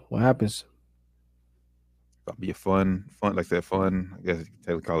see what happens. That'll be a fun, like I said, fun. I guess you can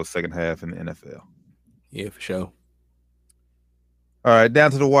technically call it second half in the NFL. Yeah, for sure. All right,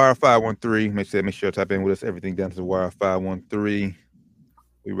 down to the wire 513. Make sure to tap in with us. Everything down to the wire 513.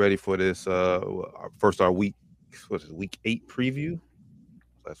 We ready for this? Our week. What's it? Week 8 preview.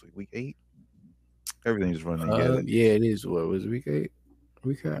 Last week 8. Everything's just running together. Yeah, it is. What was it, week 8?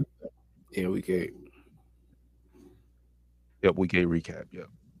 Recap. Yeah, week 8. Yep, week 8 recap. Yep.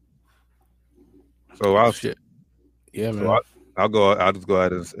 So I'll shit. Yeah, man. So I'll just go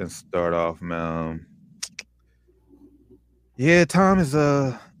ahead and start off, man. Yeah, Tom is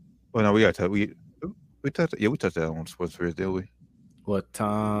well, no, we touched that on Sports Spirits, did we? What,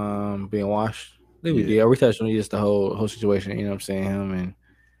 Tom being washed? I think we did. We touched on just the whole situation. You know what I'm saying? Him and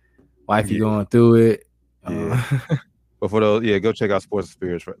wifey going through it. Yeah. But for those, go check out Sports and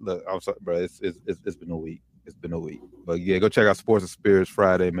Spirits. Look, I'm sorry, bro. It's been a week. It's been a week. But yeah, go check out Sports and Spirits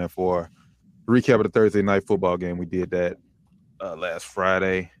Friday, man, for a recap of the Thursday night football game. We did that last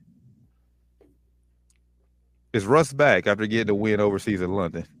Friday. Is Russ back after getting the win overseas in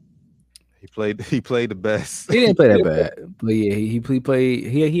London? He played the best. He didn't play that bad, but yeah, he played.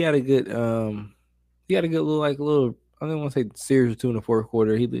 He had a good little I don't want to say series or two in the fourth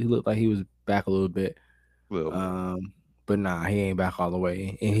quarter. He looked like he was back a little bit. But nah, he ain't back all the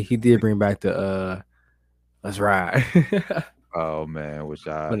way. And he did bring back the let's ride. Oh man,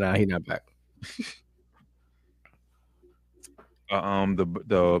 but nah, he not back.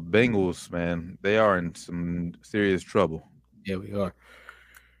 The Bengals, man, they are in some serious trouble. Yeah, we are.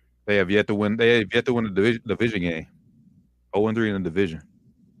 They have yet to win. They have yet to win the division game. 0-3 in the division.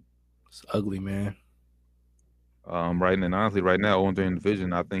 It's ugly, man. Right now, 0-3 in the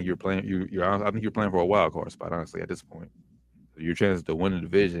division. I think you're playing. I think you're playing for a wild card spot. Honestly, at this point, your chances to win the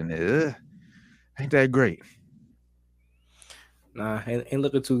division ain't that great. Nah, ain't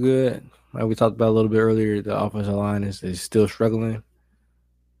looking too good. Like we talked about a little bit earlier, the offensive line is still struggling.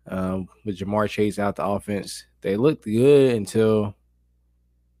 With Jamar Chase out the offense, they looked good until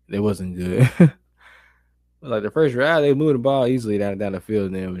they wasn't good. Like the first round, they moved the ball easily down the field,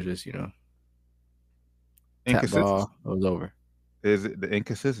 and then it was just tap ball. It was over. Is it the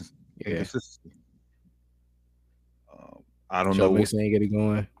inconsistency? Yeah. Inconsistency. I don't Joe know. Mixon ain't get it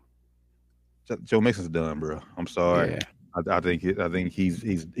going. Joe Mixon's done, bro. I'm sorry. Yeah. I think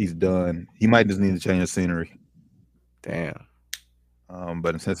he's done. He might just need to change the scenery. Damn.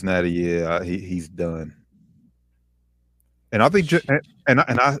 But in Cincinnati, he's done. And I think,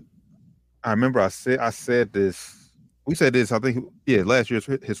 I remember I said this. We said this. I think last year's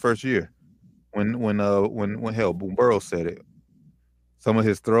his first year when Burrow said it. Some of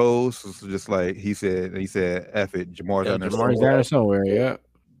his throws was just like he said, "F it, Jamar's down there somewhere." Yeah.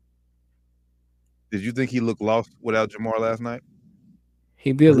 Did you think he looked lost without Jamar last night?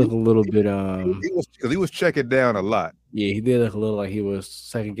 He did look a little bit. He was checking down a lot. Yeah, he did look a little like he was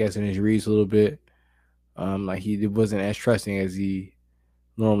second guessing his reads a little bit. Like he wasn't as trusting as he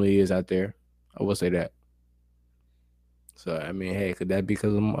normally is out there. I will say that. So I mean, hey, could that be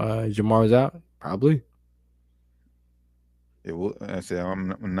because Jamar's out? Probably. Yeah, I said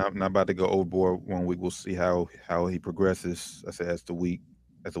I'm not about to go overboard 1 week. We'll see how he progresses. I said as the week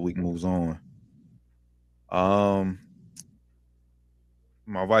moves on.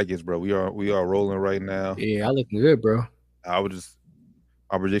 My Vikings, bro. We are rolling right now. Yeah, I looking good, bro. Our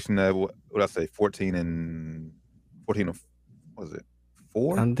prediction that what I say 14 and what was it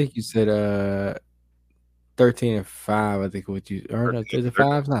 4? I think you said 13 and 5. I think what you is it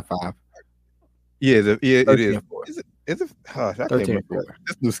 5? It's not 5. Yeah, it is. Is it? Gosh, I 13 can't remember. and 4.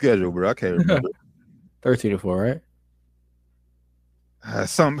 This new schedule, bro. I can't remember. 13 and 4, right?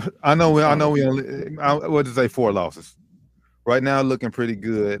 I know we only what to say 4 losses. Right now looking pretty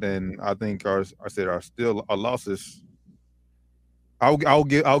good, and I think our losses. I'll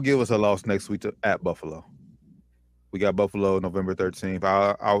give us a loss next week at Buffalo. We got Buffalo November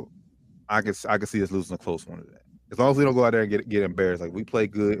 13th. I can see us losing a close one to that. As long as we don't go out there and get embarrassed. Like we play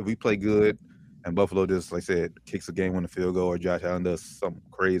good. If we play good and Buffalo just, like I said, kicks a game-winning field goal or Josh Allen does something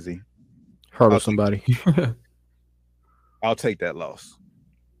crazy. Hurdle somebody. I'll take that loss.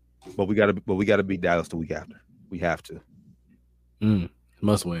 But we gotta beat Dallas the week after. We have to.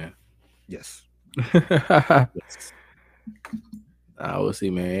 Must win. Yes. Yes. We'll see,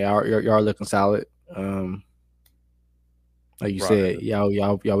 man. Y'all looking solid. Like you Right. said,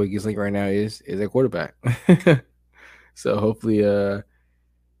 y'all weakest link right now is a quarterback. So hopefully, your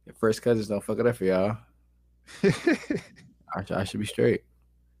first cousins don't fuck it up for y'all. I should be straight.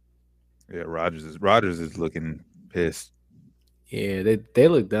 Yeah, Rogers is looking pissed. Yeah, they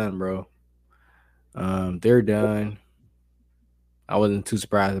look done, bro. They're done. I wasn't too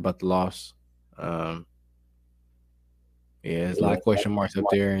surprised about the loss. Yeah, there's a lot of question marks up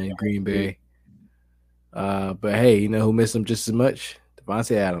there in Green Bay. But hey, you know who missed them just as much?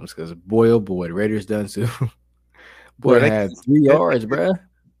 Devontae Adams, because boy, oh boy, the Raiders done too. Boy, Bro, had 3 yards, bro.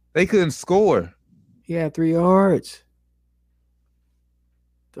 They couldn't score. He had 3 yards.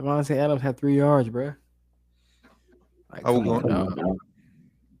 Devontae Adams had 3 yards, bro. Like, come on, dog.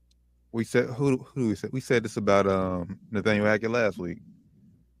 We said who do we say? We said this about Nathaniel Hackett last week.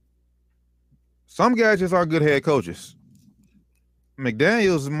 Some guys just aren't good head coaches.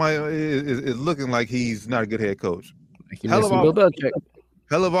 McDaniels is looking like he's not a good head coach. Like Bill Belichick.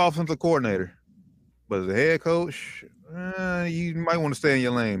 Hell of offensive coordinator, but as a head coach, you might want to stay in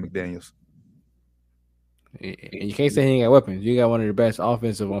your lane, McDaniels. And you can't say he ain't got weapons. You got one of the best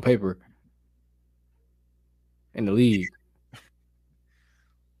offensive on paper in the league.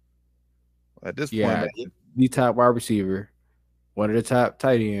 At this point, the top wide receiver, one of the top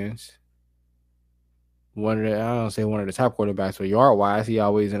tight ends, I don't say one of the top quarterbacks, but yard wise, he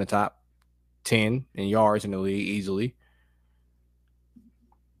always in the top 10 in yards in the league easily.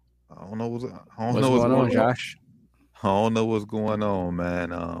 I don't know what's going on, Josh. I don't know what's going on,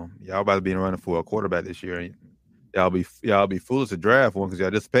 man. Y'all about to be running for a quarterback this year. Y'all be foolish to draft one because y'all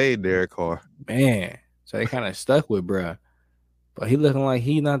just paid Derek Carr. Man, so they kind of stuck with bruh. But he looking like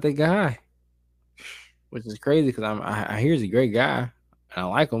he not that guy, which is crazy because I hear he's a great guy and I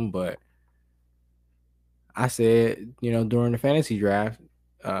like him, but I said, during the fantasy draft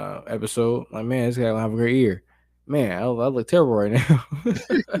episode, like, man, this guy gonna have a great year. Man, I look terrible right now.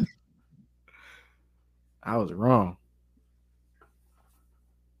 I was wrong.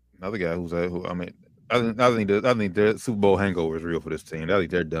 Another guy I think their Super Bowl hangover is real for this team. I think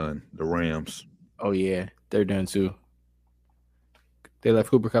they're done. The Rams. Oh yeah, they're done too. They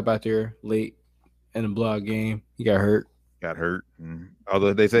left Cooper Kupp out there late in the blowout game. He got hurt.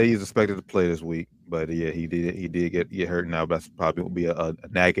 Although they say he's expected to play this week, but yeah, he did get hurt now. But that's probably will be a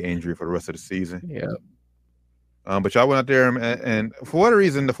nagging injury for the rest of the season. Yeah. But y'all went out there and for whatever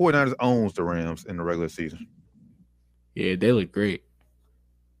reason, the 49ers owns the Rams in the regular season. Yeah, they look great.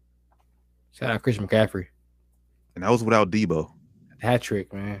 Shout out Christian McCaffrey. And that was without Debo. Hat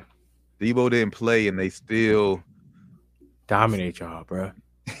trick, man. Debo didn't play, and they still dominate y'all, bro.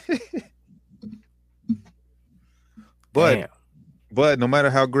 But no matter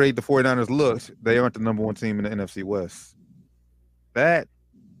how great the 49ers looked, they aren't the number one team in the NFC West. That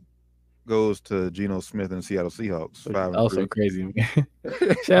goes to Geno Smith and the Seattle Seahawks. Also crazy, man.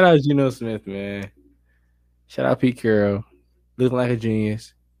 Shout out Geno Smith, man. Shout out Pete Carroll. Looking like a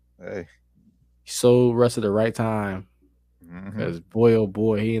genius. Hey. He sold Russ at the right time. Because boy, oh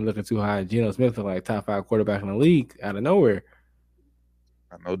boy, he ain't looking too high. Geno Smith look like top 5 quarterback in the league out of nowhere.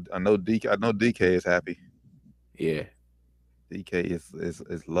 I know DK is happy. Yeah. DK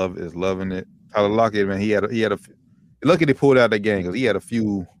is loving it. Tyler Lockett, man, he had a lucky they pulled out that game because he had a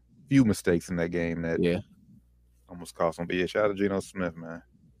few mistakes in that game that almost cost him. But yeah, shout out to Geno Smith, man.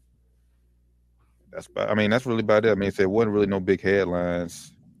 That's really about it. I mean, there wasn't really no big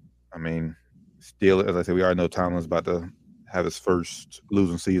headlines. I mean, still, as I said, we already know Tomlin's about to have his first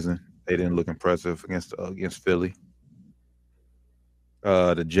losing season. They didn't look impressive against Philly.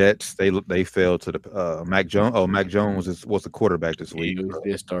 The Jets, they fell to the Mac Jones. Oh, Mac Jones was the quarterback this week. He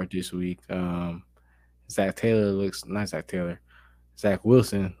did start this week. Zach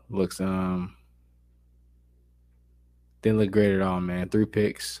Wilson looks didn't look great at all, man. 3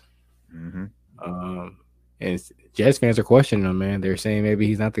 picks. And Jets fans are questioning him, man. They're saying maybe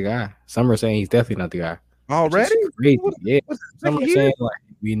he's not the guy. Some are saying he's definitely not the guy. Already? Yeah. Some are saying like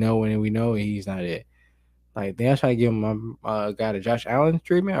we know he's not it. Like they're trying to give him a guy the Josh Allen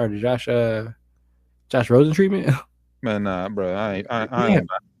treatment or the Josh Rosen treatment. Man, nah, bro. I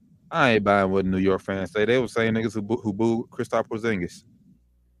ain't buying what New York fans say. They were saying niggas who booed Kristaps Porzingis.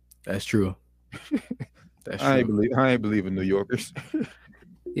 That's true. I ain't believing New Yorkers.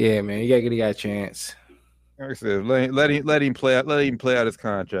 Yeah, man, you gotta give the guy a chance. Like I said, let him play out his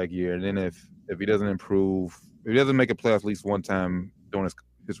contract year, and then if he doesn't improve, if he doesn't make a playoff at least one time during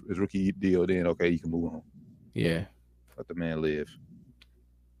his rookie deal, then okay, you can move on. Yeah, let the man live.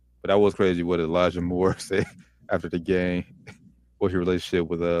 But that was crazy what Elijah Moore said after the game. What's your relationship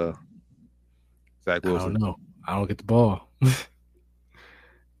with Zach Wilson? I don't know. I don't get the ball.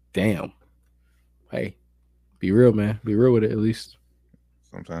 Damn. Hey, Be real, man. Be real with it at least.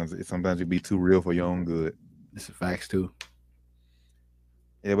 Sometimes you be too real for your own good. It's a facts too.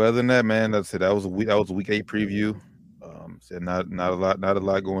 Yeah, but other than that, man, that's it. That was a week 8 preview. Said not a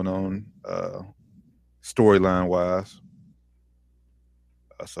lot going on storyline wise.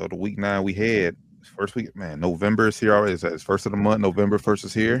 So the week 9 we had first week, man. November is here already. It's first of the month. November 1st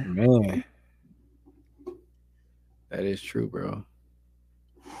is here. Man, that is true, bro.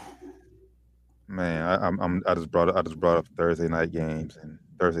 Man, I just brought up Thursday night game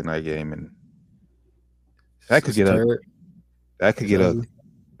and that could get ugly. That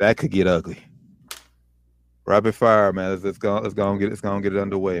could get ugly. Rapid fire, man. Let's go get it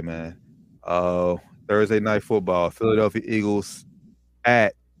underway, man. Thursday night football. Philadelphia Eagles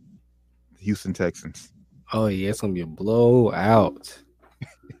at Houston Texans. Oh yeah, it's gonna be a blowout.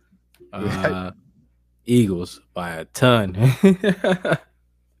 Eagles by a ton.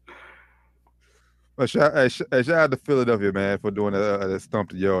 Well, shout out to Philadelphia, man, for doing a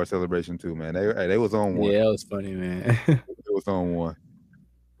stump the yard celebration too, man. They was on one. Yeah, it was funny, man. It was on one.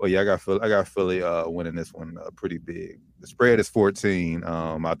 Well, yeah, I got Philly winning this one pretty big. The spread is 14.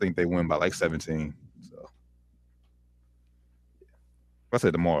 I think they win by like 17. So I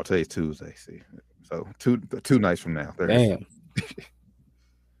said tomorrow. Today's Tuesday. See, so two nights from now. Damn.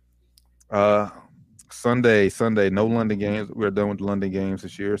 Sunday, no London games. We're done with the London games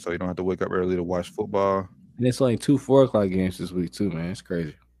this year, so you don't have to wake up early to watch football. And it's only 2 4 o'clock games this week too, man. It's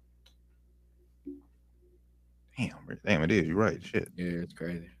crazy. Damn, it is. You're right. Shit. Yeah, it's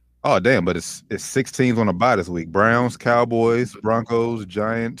crazy. Oh, damn, but it's 6 teams on the bye this week. Browns, Cowboys, Broncos,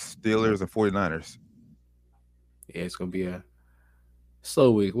 Giants, Steelers, and 49ers. Yeah, it's gonna be a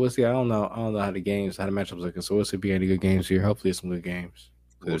slow week. We'll see. I don't know how the matchups looking. So we'll see if we any good games here. Hopefully it's some good games.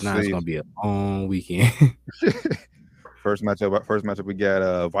 Because now it's gonna be a long weekend. First matchup we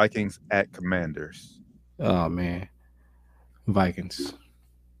got Vikings at Commanders. Oh man. Vikings.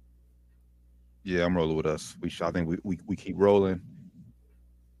 Yeah, I'm rolling with us. I think we keep rolling.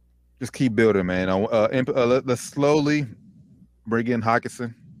 Just keep building, man. Let's slowly bring in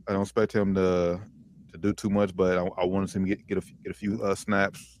Hockenson. I don't expect him to do too much, but I want him to get a few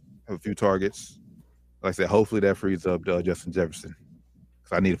snaps, have a few targets. Like I said, hopefully that frees up Justin Jefferson.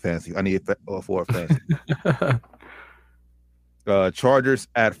 Because I need it for a fantasy. Chargers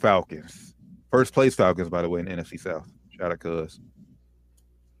at Falcons. First place Falcons, by the way, in the NFC South. Shout out Cuz.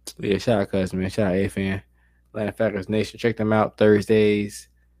 Yeah, shout out Cuz, man. Shout out A-Fan. Atlanta Falcons Nation. Check them out Thursdays,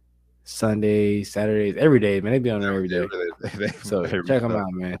 Sundays, Saturdays, every day, man. They be on there every day. So check them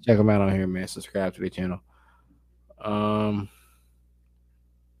out, man. Check them out on here, man. Subscribe to the channel. I'm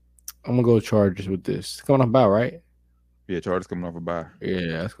gonna go Chargers with this. It's coming off bye, right? Yeah, Chargers coming off a bye.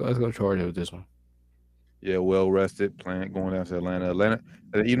 Yeah, let's go Chargers with this one. Yeah, well rested, going down to Atlanta.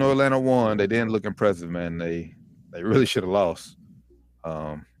 Atlanta won. They didn't look impressive, man. They really should have lost.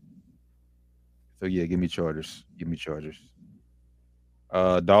 So yeah, give me Chargers.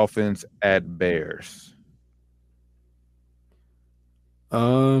 Dolphins at Bears.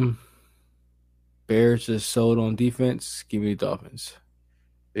 Bears just sold on defense. Give me the Dolphins.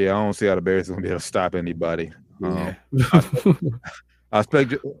 Yeah, I don't see how the Bears are gonna be able to stop anybody. Yeah. I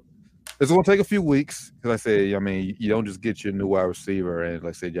expect it's gonna take a few weeks because I said, I mean, you don't just get your new wide receiver and like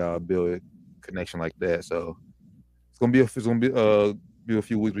I said, y'all build a connection like that. So it's gonna be a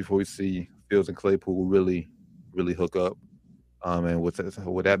few weeks before we see Fields and Claypool really hook up. And with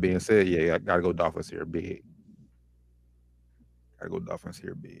that being said, yeah, I gotta go Dolphins here big.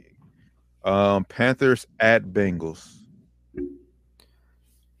 Panthers at Bengals.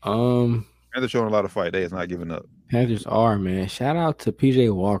 Panthers showing a lot of fight. They is not giving up. Panthers are, man. Shout out to PJ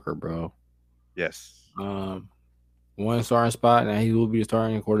Walker, bro. Yes. One starting spot, now he will be the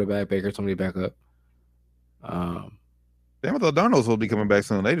starting quarterback. Baker, somebody back up. Damn, I thought Darnold will be coming back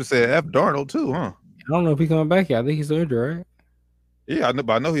soon. They just said F Darnold too, huh? I don't know if he's coming back yet. I think he's still injured, right? Yeah, I know,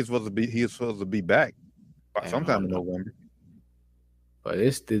 but I know he's supposed to be back by sometime in November. But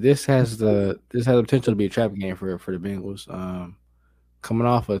this has the potential to be a trap game for the Bengals. Coming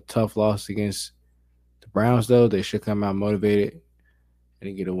off a tough loss against the Browns, though, they should come out motivated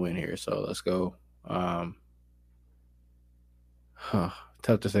and get a win here. So let's go. Tough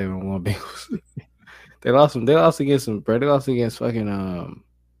to say when one Bengals. They lost against fucking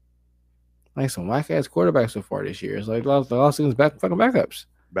like some whack ass quarterbacks so far this year. It's like they lost against fucking backups.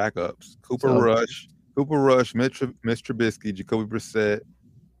 Cooper Rush, Mitch Trubisky, Jacoby Brissett.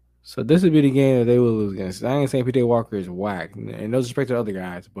 So this would be the game that they will lose against. I ain't saying PJ Walker is whack, and no disrespect to other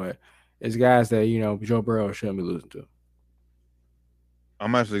guys, but it's guys that Joe Burrow shouldn't be losing to.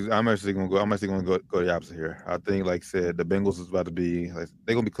 I'm actually gonna go the opposite here. I think, like I said, the Bengals is about to be they're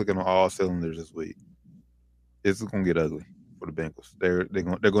gonna be clicking on all cylinders this week. it's gonna get ugly for the Bengals. They're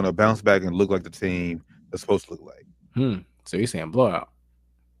gonna bounce back and look like the team they're supposed to look like. So you're saying blowout?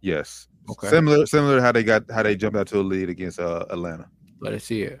 Yes. Okay. Similar to how they jumped out to a lead against Atlanta. Let us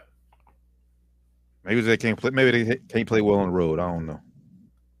see it. Maybe they can't play. Maybe they can't play well on the road. I don't know.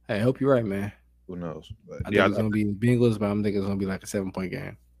 Hey, I hope you're right, man. Who knows? But I think it's gonna be Bengals, but I'm thinking it's gonna be like a 7-point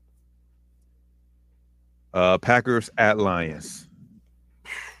game. Packers at Lions.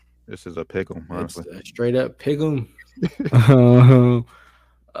 This is a pick 'em, honestly. It's a straight up pick 'em.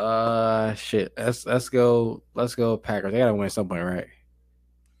 Shit. Let's go Packers. They gotta win at some point, right?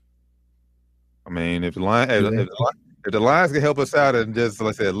 I mean, if the Lions can help us out and just,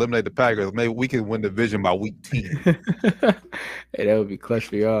 like I said, eliminate the Packers, maybe we can win the division by week 10. Hey, that would be clutch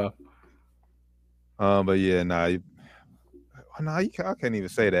for y'all. But yeah, I can't even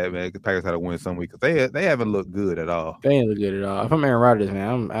say that, man. The Packers had to win some week because they haven't looked good at all. They ain't look good at all. If I'm Aaron Rodgers,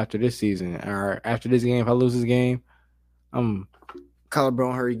 man, after this season or after this game, if I lose this game, I'm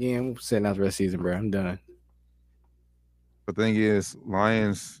collarbone hurt again. I'm sitting out the rest of the season, bro. I'm done. The thing is,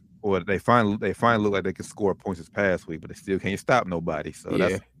 Lions. Well, they finally look like they can score points this past week, but they still can't stop nobody. So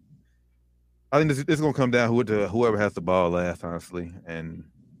yeah. I think this is going to come down to whoever has the ball last, honestly, and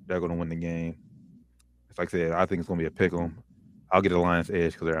they're going to win the game. It's like I said, I think it's going to be a pick 'em. I'll get the Lions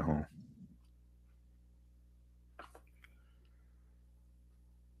edge because they're at home.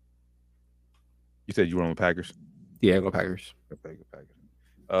 You said you were on the Packers? Yeah, go Packers. Okay, go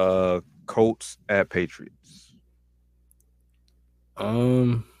Packers. Colts at Patriots.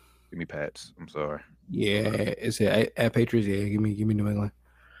 Give me Pats. I'm sorry. Yeah, it's at Patriots. Yeah, give me New England.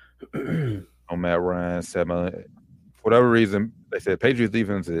 On Matt Ryan, 7. For whatever reason, they said Patriots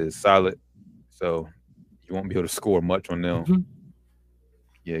defense is solid, so you won't be able to score much on them. Mm-hmm.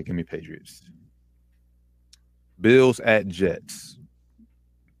 Yeah, give me Patriots. Bills at Jets.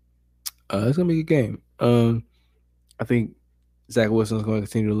 It's gonna be a good game. I think Zach Wilson's going to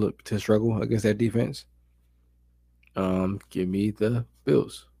continue to struggle against that defense. Give me the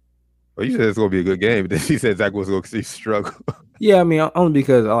Bills. Well, you said it's going to be a good game, but then he said Zach Wilson's going to struggle. Yeah, I mean, only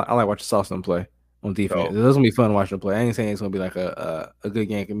because I like watching Sauce play on defense. It's going to be fun to watch them play. I ain't saying it's going to be like a good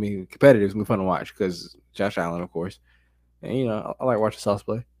game. I mean, competitive. It's going to be fun to watch because Josh Allen, of course. And, I like watching Sauce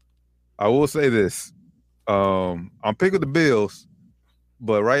play. I will say this. I'm picking the Bills,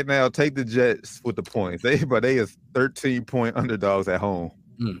 but right now, take the Jets with the points. They is 13-point underdogs at home.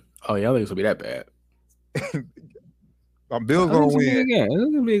 Oh, yeah, I think it's going to be that bad. Bills going to win. It's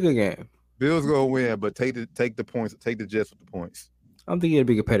going to be a good game. Bills going to win, but take the points. Take the Jets with the points. I'm thinking it'll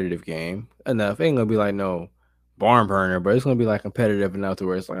be a competitive game enough. It ain't going to be like no barn burner, but it's going to be like competitive enough to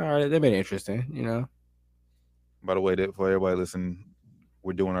where it's like, all right, that made it interesting, By the way, for everybody listening,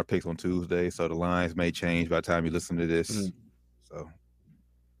 we're doing our picks on Tuesday, so the lines may change by the time you listen to this. So,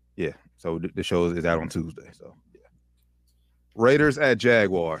 yeah. So the show is out on Tuesday. So, yeah. Raiders at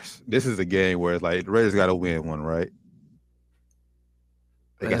Jaguars. This is a game where it's like the Raiders got to win one, right?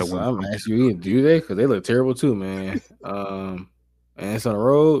 They got to win. I'm asking you, do they? Because they look terrible too, man. And it's on the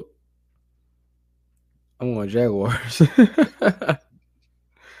road. I'm going Jaguars.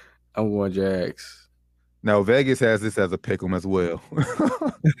 I'm going Jags. Now Vegas has this as a pick 'em as well.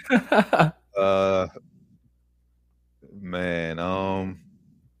 Man, I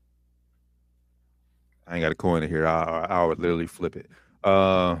ain't got a coin in here. I would literally flip it.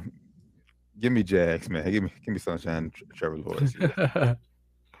 Give me Jags, man. Give me Sunshine, Trevor Lawrence.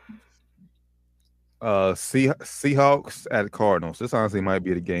 Seahawks at Cardinals. This honestly might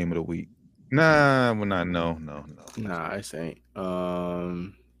be the game of the week. Nah, we're not. No. Nah, this ain't.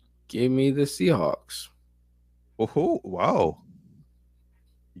 Give me the Seahawks. Wow.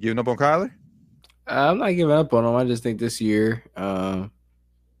 You giving up on Kyler? I'm not giving up on him. I just think this year,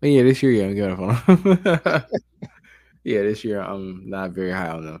 this year, I'm giving up on him. Yeah, this year I'm not very high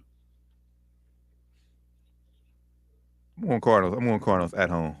on them. I'm going Cardinals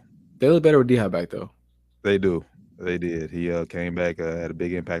at home. They look better with D-Hop back though. They do. They did. He came back, had a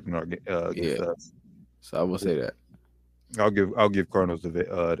big impact against us. So I will say that. I'll give Cardinals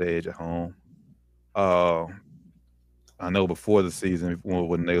the edge at home. I know before the season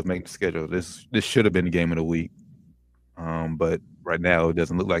when they was making the schedule, this should have been the game of the week. But right now it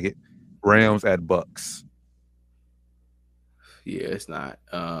doesn't look like it. Rams at Bucks. Yeah, it's not.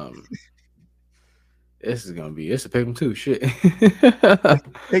 It's a pick 'em too. Shit.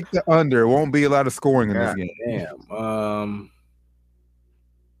 Take the under. It won't be a lot of scoring in this game. Damn.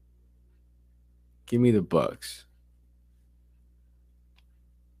 Give me the Bucks.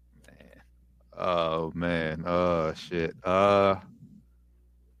 Oh man. Shit. Yeah.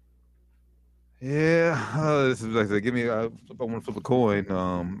 This is like give me. I want to flip a coin.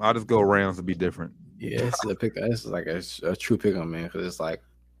 I'll just go Rams to be different. Yeah, this is a pick. This is like a true pick on man because it's like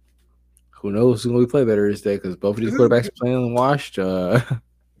who knows who's gonna play better this day because both of these quarterbacks are playing washed.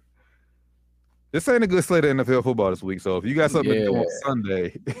 This ain't a good slate of NFL football this week. So if you got something to do on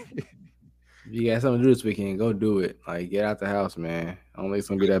Sunday, if you got something to do this weekend, go do it. Like get out the house, man. I don't think it's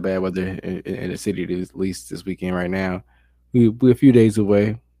gonna be that bad weather in the city at least this weekend right now. We're a few days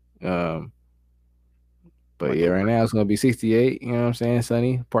away. But yeah, right now it's gonna be 68. You know what I'm saying?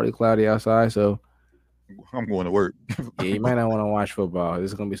 Sunny, partly cloudy outside. So I'm going to work. yeah, you might not want to watch football.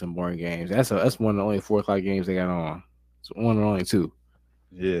 This is gonna be some boring games. That's one of the only 4 o'clock games they got on. It's one of the only 2.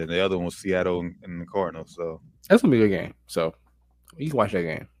 Yeah, the other one's Seattle and the Cardinals. So that's gonna be a good game. So you can watch that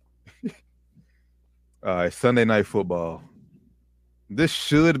game. All right, Sunday Night Football. This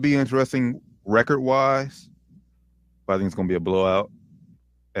should be interesting record-wise, but I think it's going to be a blowout.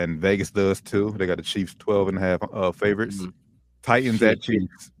 And Vegas does, too. They got the Chiefs 12.5 favorites. Mm-hmm. Titans at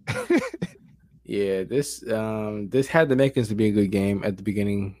Chiefs. Yeah, this had the makings to be a good game at the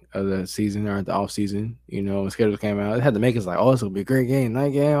beginning of the season or at the off season. You know, when schedule came out, it had the makings like, oh, it's gonna be a great game,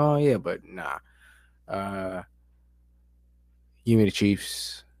 night game. Oh yeah, but nah. Give me the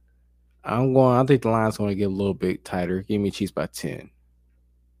Chiefs. I think the line's gonna get a little bit tighter. Give me Chiefs by 10.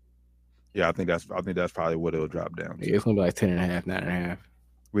 Yeah, I think that's probably what it'll drop down to. Yeah, it's gonna be like 10.5, 9.5.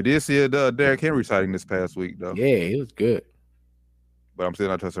 We did see a Derrick Henry sighting this past week, though. Yeah, he was good. But I'm still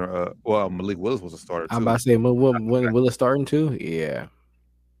not trusting. Well, Malik Willis was a starter too. I'm about to say, when Willis starting too? Yeah.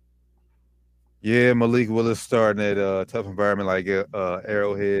 Yeah, Malik Willis starting at a tough environment like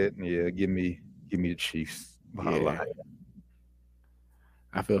Arrowhead. Yeah, give me the Chiefs. Yeah.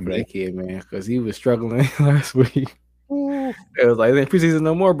 I feel for that kid, man, because he was struggling last week. Ooh. It was like, preseason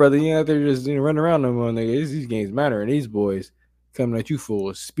no more, brother. You ain't out there just running around no more, nigga. These games matter, and these boys coming at you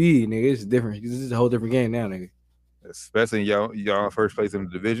full speed, nigga. It's different. This is a whole different game now, nigga. Especially y'all first place in the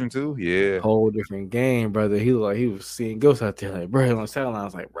division too. Yeah, whole different game, brother. He looked like he was seeing ghosts out there. Like, bro, on the sideline, I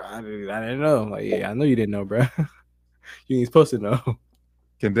was like, bro, I didn't know. Like, yeah, I know you didn't know, bro. You ain't supposed to know.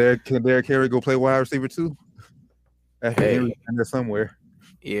 Can Derrick Henry go play wide receiver too? Hey, in there somewhere.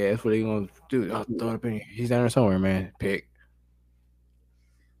 Yeah, that's what he gonna do. I'll throw it up in here. He's down there somewhere, man. Pick.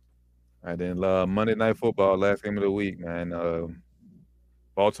 All right, then Monday Night Football, last game of the week, man.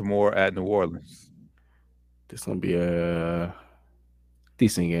 Baltimore at New Orleans. This gonna be a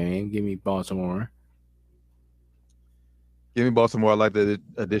decent game. Give me Baltimore. Give me Baltimore. I like the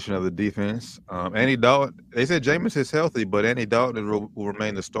addition of the defense. Andy Dalton. They said Jameis is healthy, but Andy Dalton will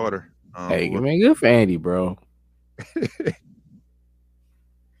remain the starter. Hey, man, good for Andy, bro.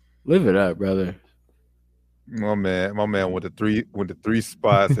 Live it up, brother. My man went to three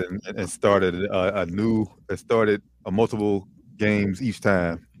spots and started multiple games each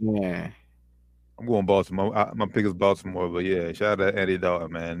time. Yeah. I'm going Baltimore. My pick is Baltimore, but yeah, shout out to Andy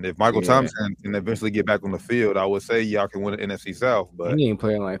Dalton, man. If Michael Thompson can eventually get back on the field, I would say y'all can win the NFC South. But he ain't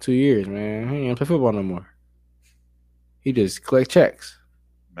playing in like 2 years, man. He ain't play football no more. He just collect checks.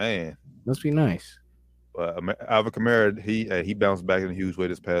 Man, must be nice. But Alvin Kamara, he bounced back in a huge way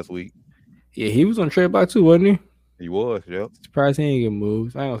this past week. Yeah, he was on trade block too, wasn't he? He was, yep. Surprised he didn't get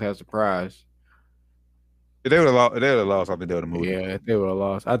moved. I ain't gonna have surprised. If they would have lost, I think they would have moved. Yeah, if they would have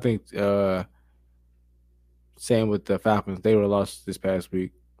lost. I think same with the Falcons. They would have lost this past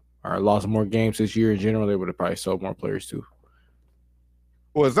week or lost more games this year in general. They would have probably sold more players too.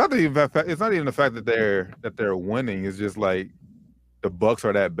 Well, it's not even the fact that they're winning. It's just like the Bucs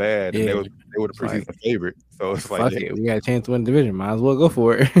are that bad, and they were the preseason favorite. So it's like, we got a chance to win the division. Might as well go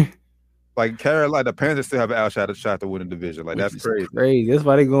for it. Like Carolina, the Panthers still have an shot to win the division. Like that's crazy. That's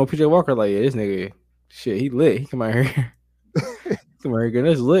why they going PJ Walker. Like, yeah, this nigga, shit, he lit. He come out here. Come out here, getting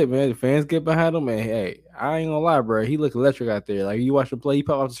this lit, man. The fans get behind him, and hey, I ain't gonna lie, bro. He look electric out there. Like you watch the play, he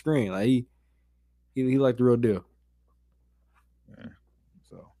pop off the screen. Like he like the real deal. Yeah.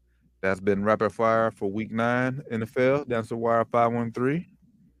 So that's been rapid fire for Week 9 NFL. Down to the wire 513.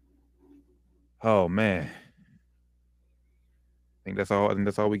 Oh man, I think that's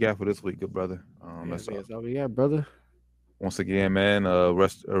all we got for this week, good brother. That's all we got, brother. Once again, man,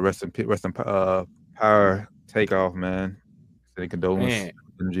 rest in power takeoff, man. Sending condolences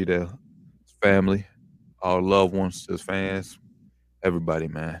energy to his family, all loved ones, his fans, everybody,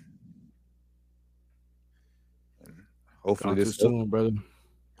 man. And hopefully this soon, brother.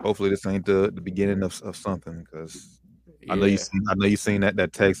 Hopefully this ain't the beginning of something, because I know you seen that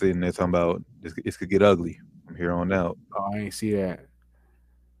text and they're talking about this could get ugly from here on out. Oh, I ain't see that.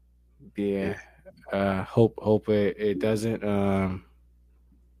 Yeah. Hope it doesn't.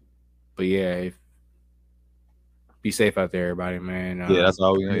 But yeah, be safe out there, everybody, man. That's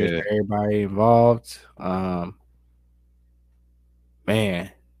all we need. Everybody involved. Man,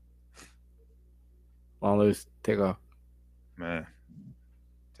 Long live Takeoff. Man,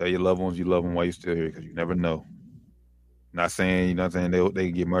 tell your loved ones you love them while you're still here, because you never know. Not saying, you know what I'm saying, they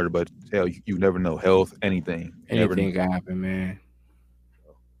can get murdered, but tell you never know. Health, anything. Anything can happen, man.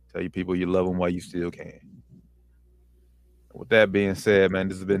 Tell your people you love them while you still can. With that being said, man,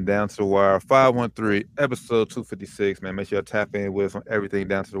 this has been Down to the Wire 513, episode 256, man. Make sure you tap in with us on everything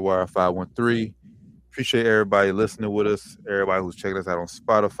Down to the Wire 513. Appreciate everybody listening with us, everybody who's checking us out on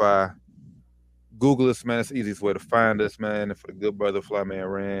Spotify. Google us, man. It's the easiest way to find us, man. And for the good brother,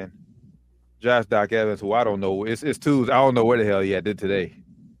 Flyman Rand. Josh Doc Evans, who I don't know. It's Tuesday. I don't know where the hell he at today.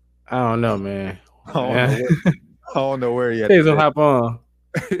 I don't know, man. I don't know where he at. Please don't hop on.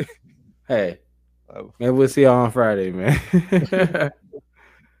 Hey, maybe we'll see y'all on Friday, man.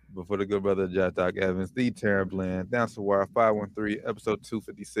 But for the good brother, Josh Doc Evans, the Terran Bland, Down to the Wire 513, episode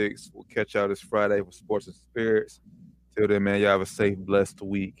 256. We'll catch y'all this Friday for Sports and Spirits. Till then, man, y'all have a safe, blessed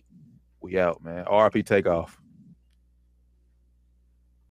week. We out, man. RP Takeoff.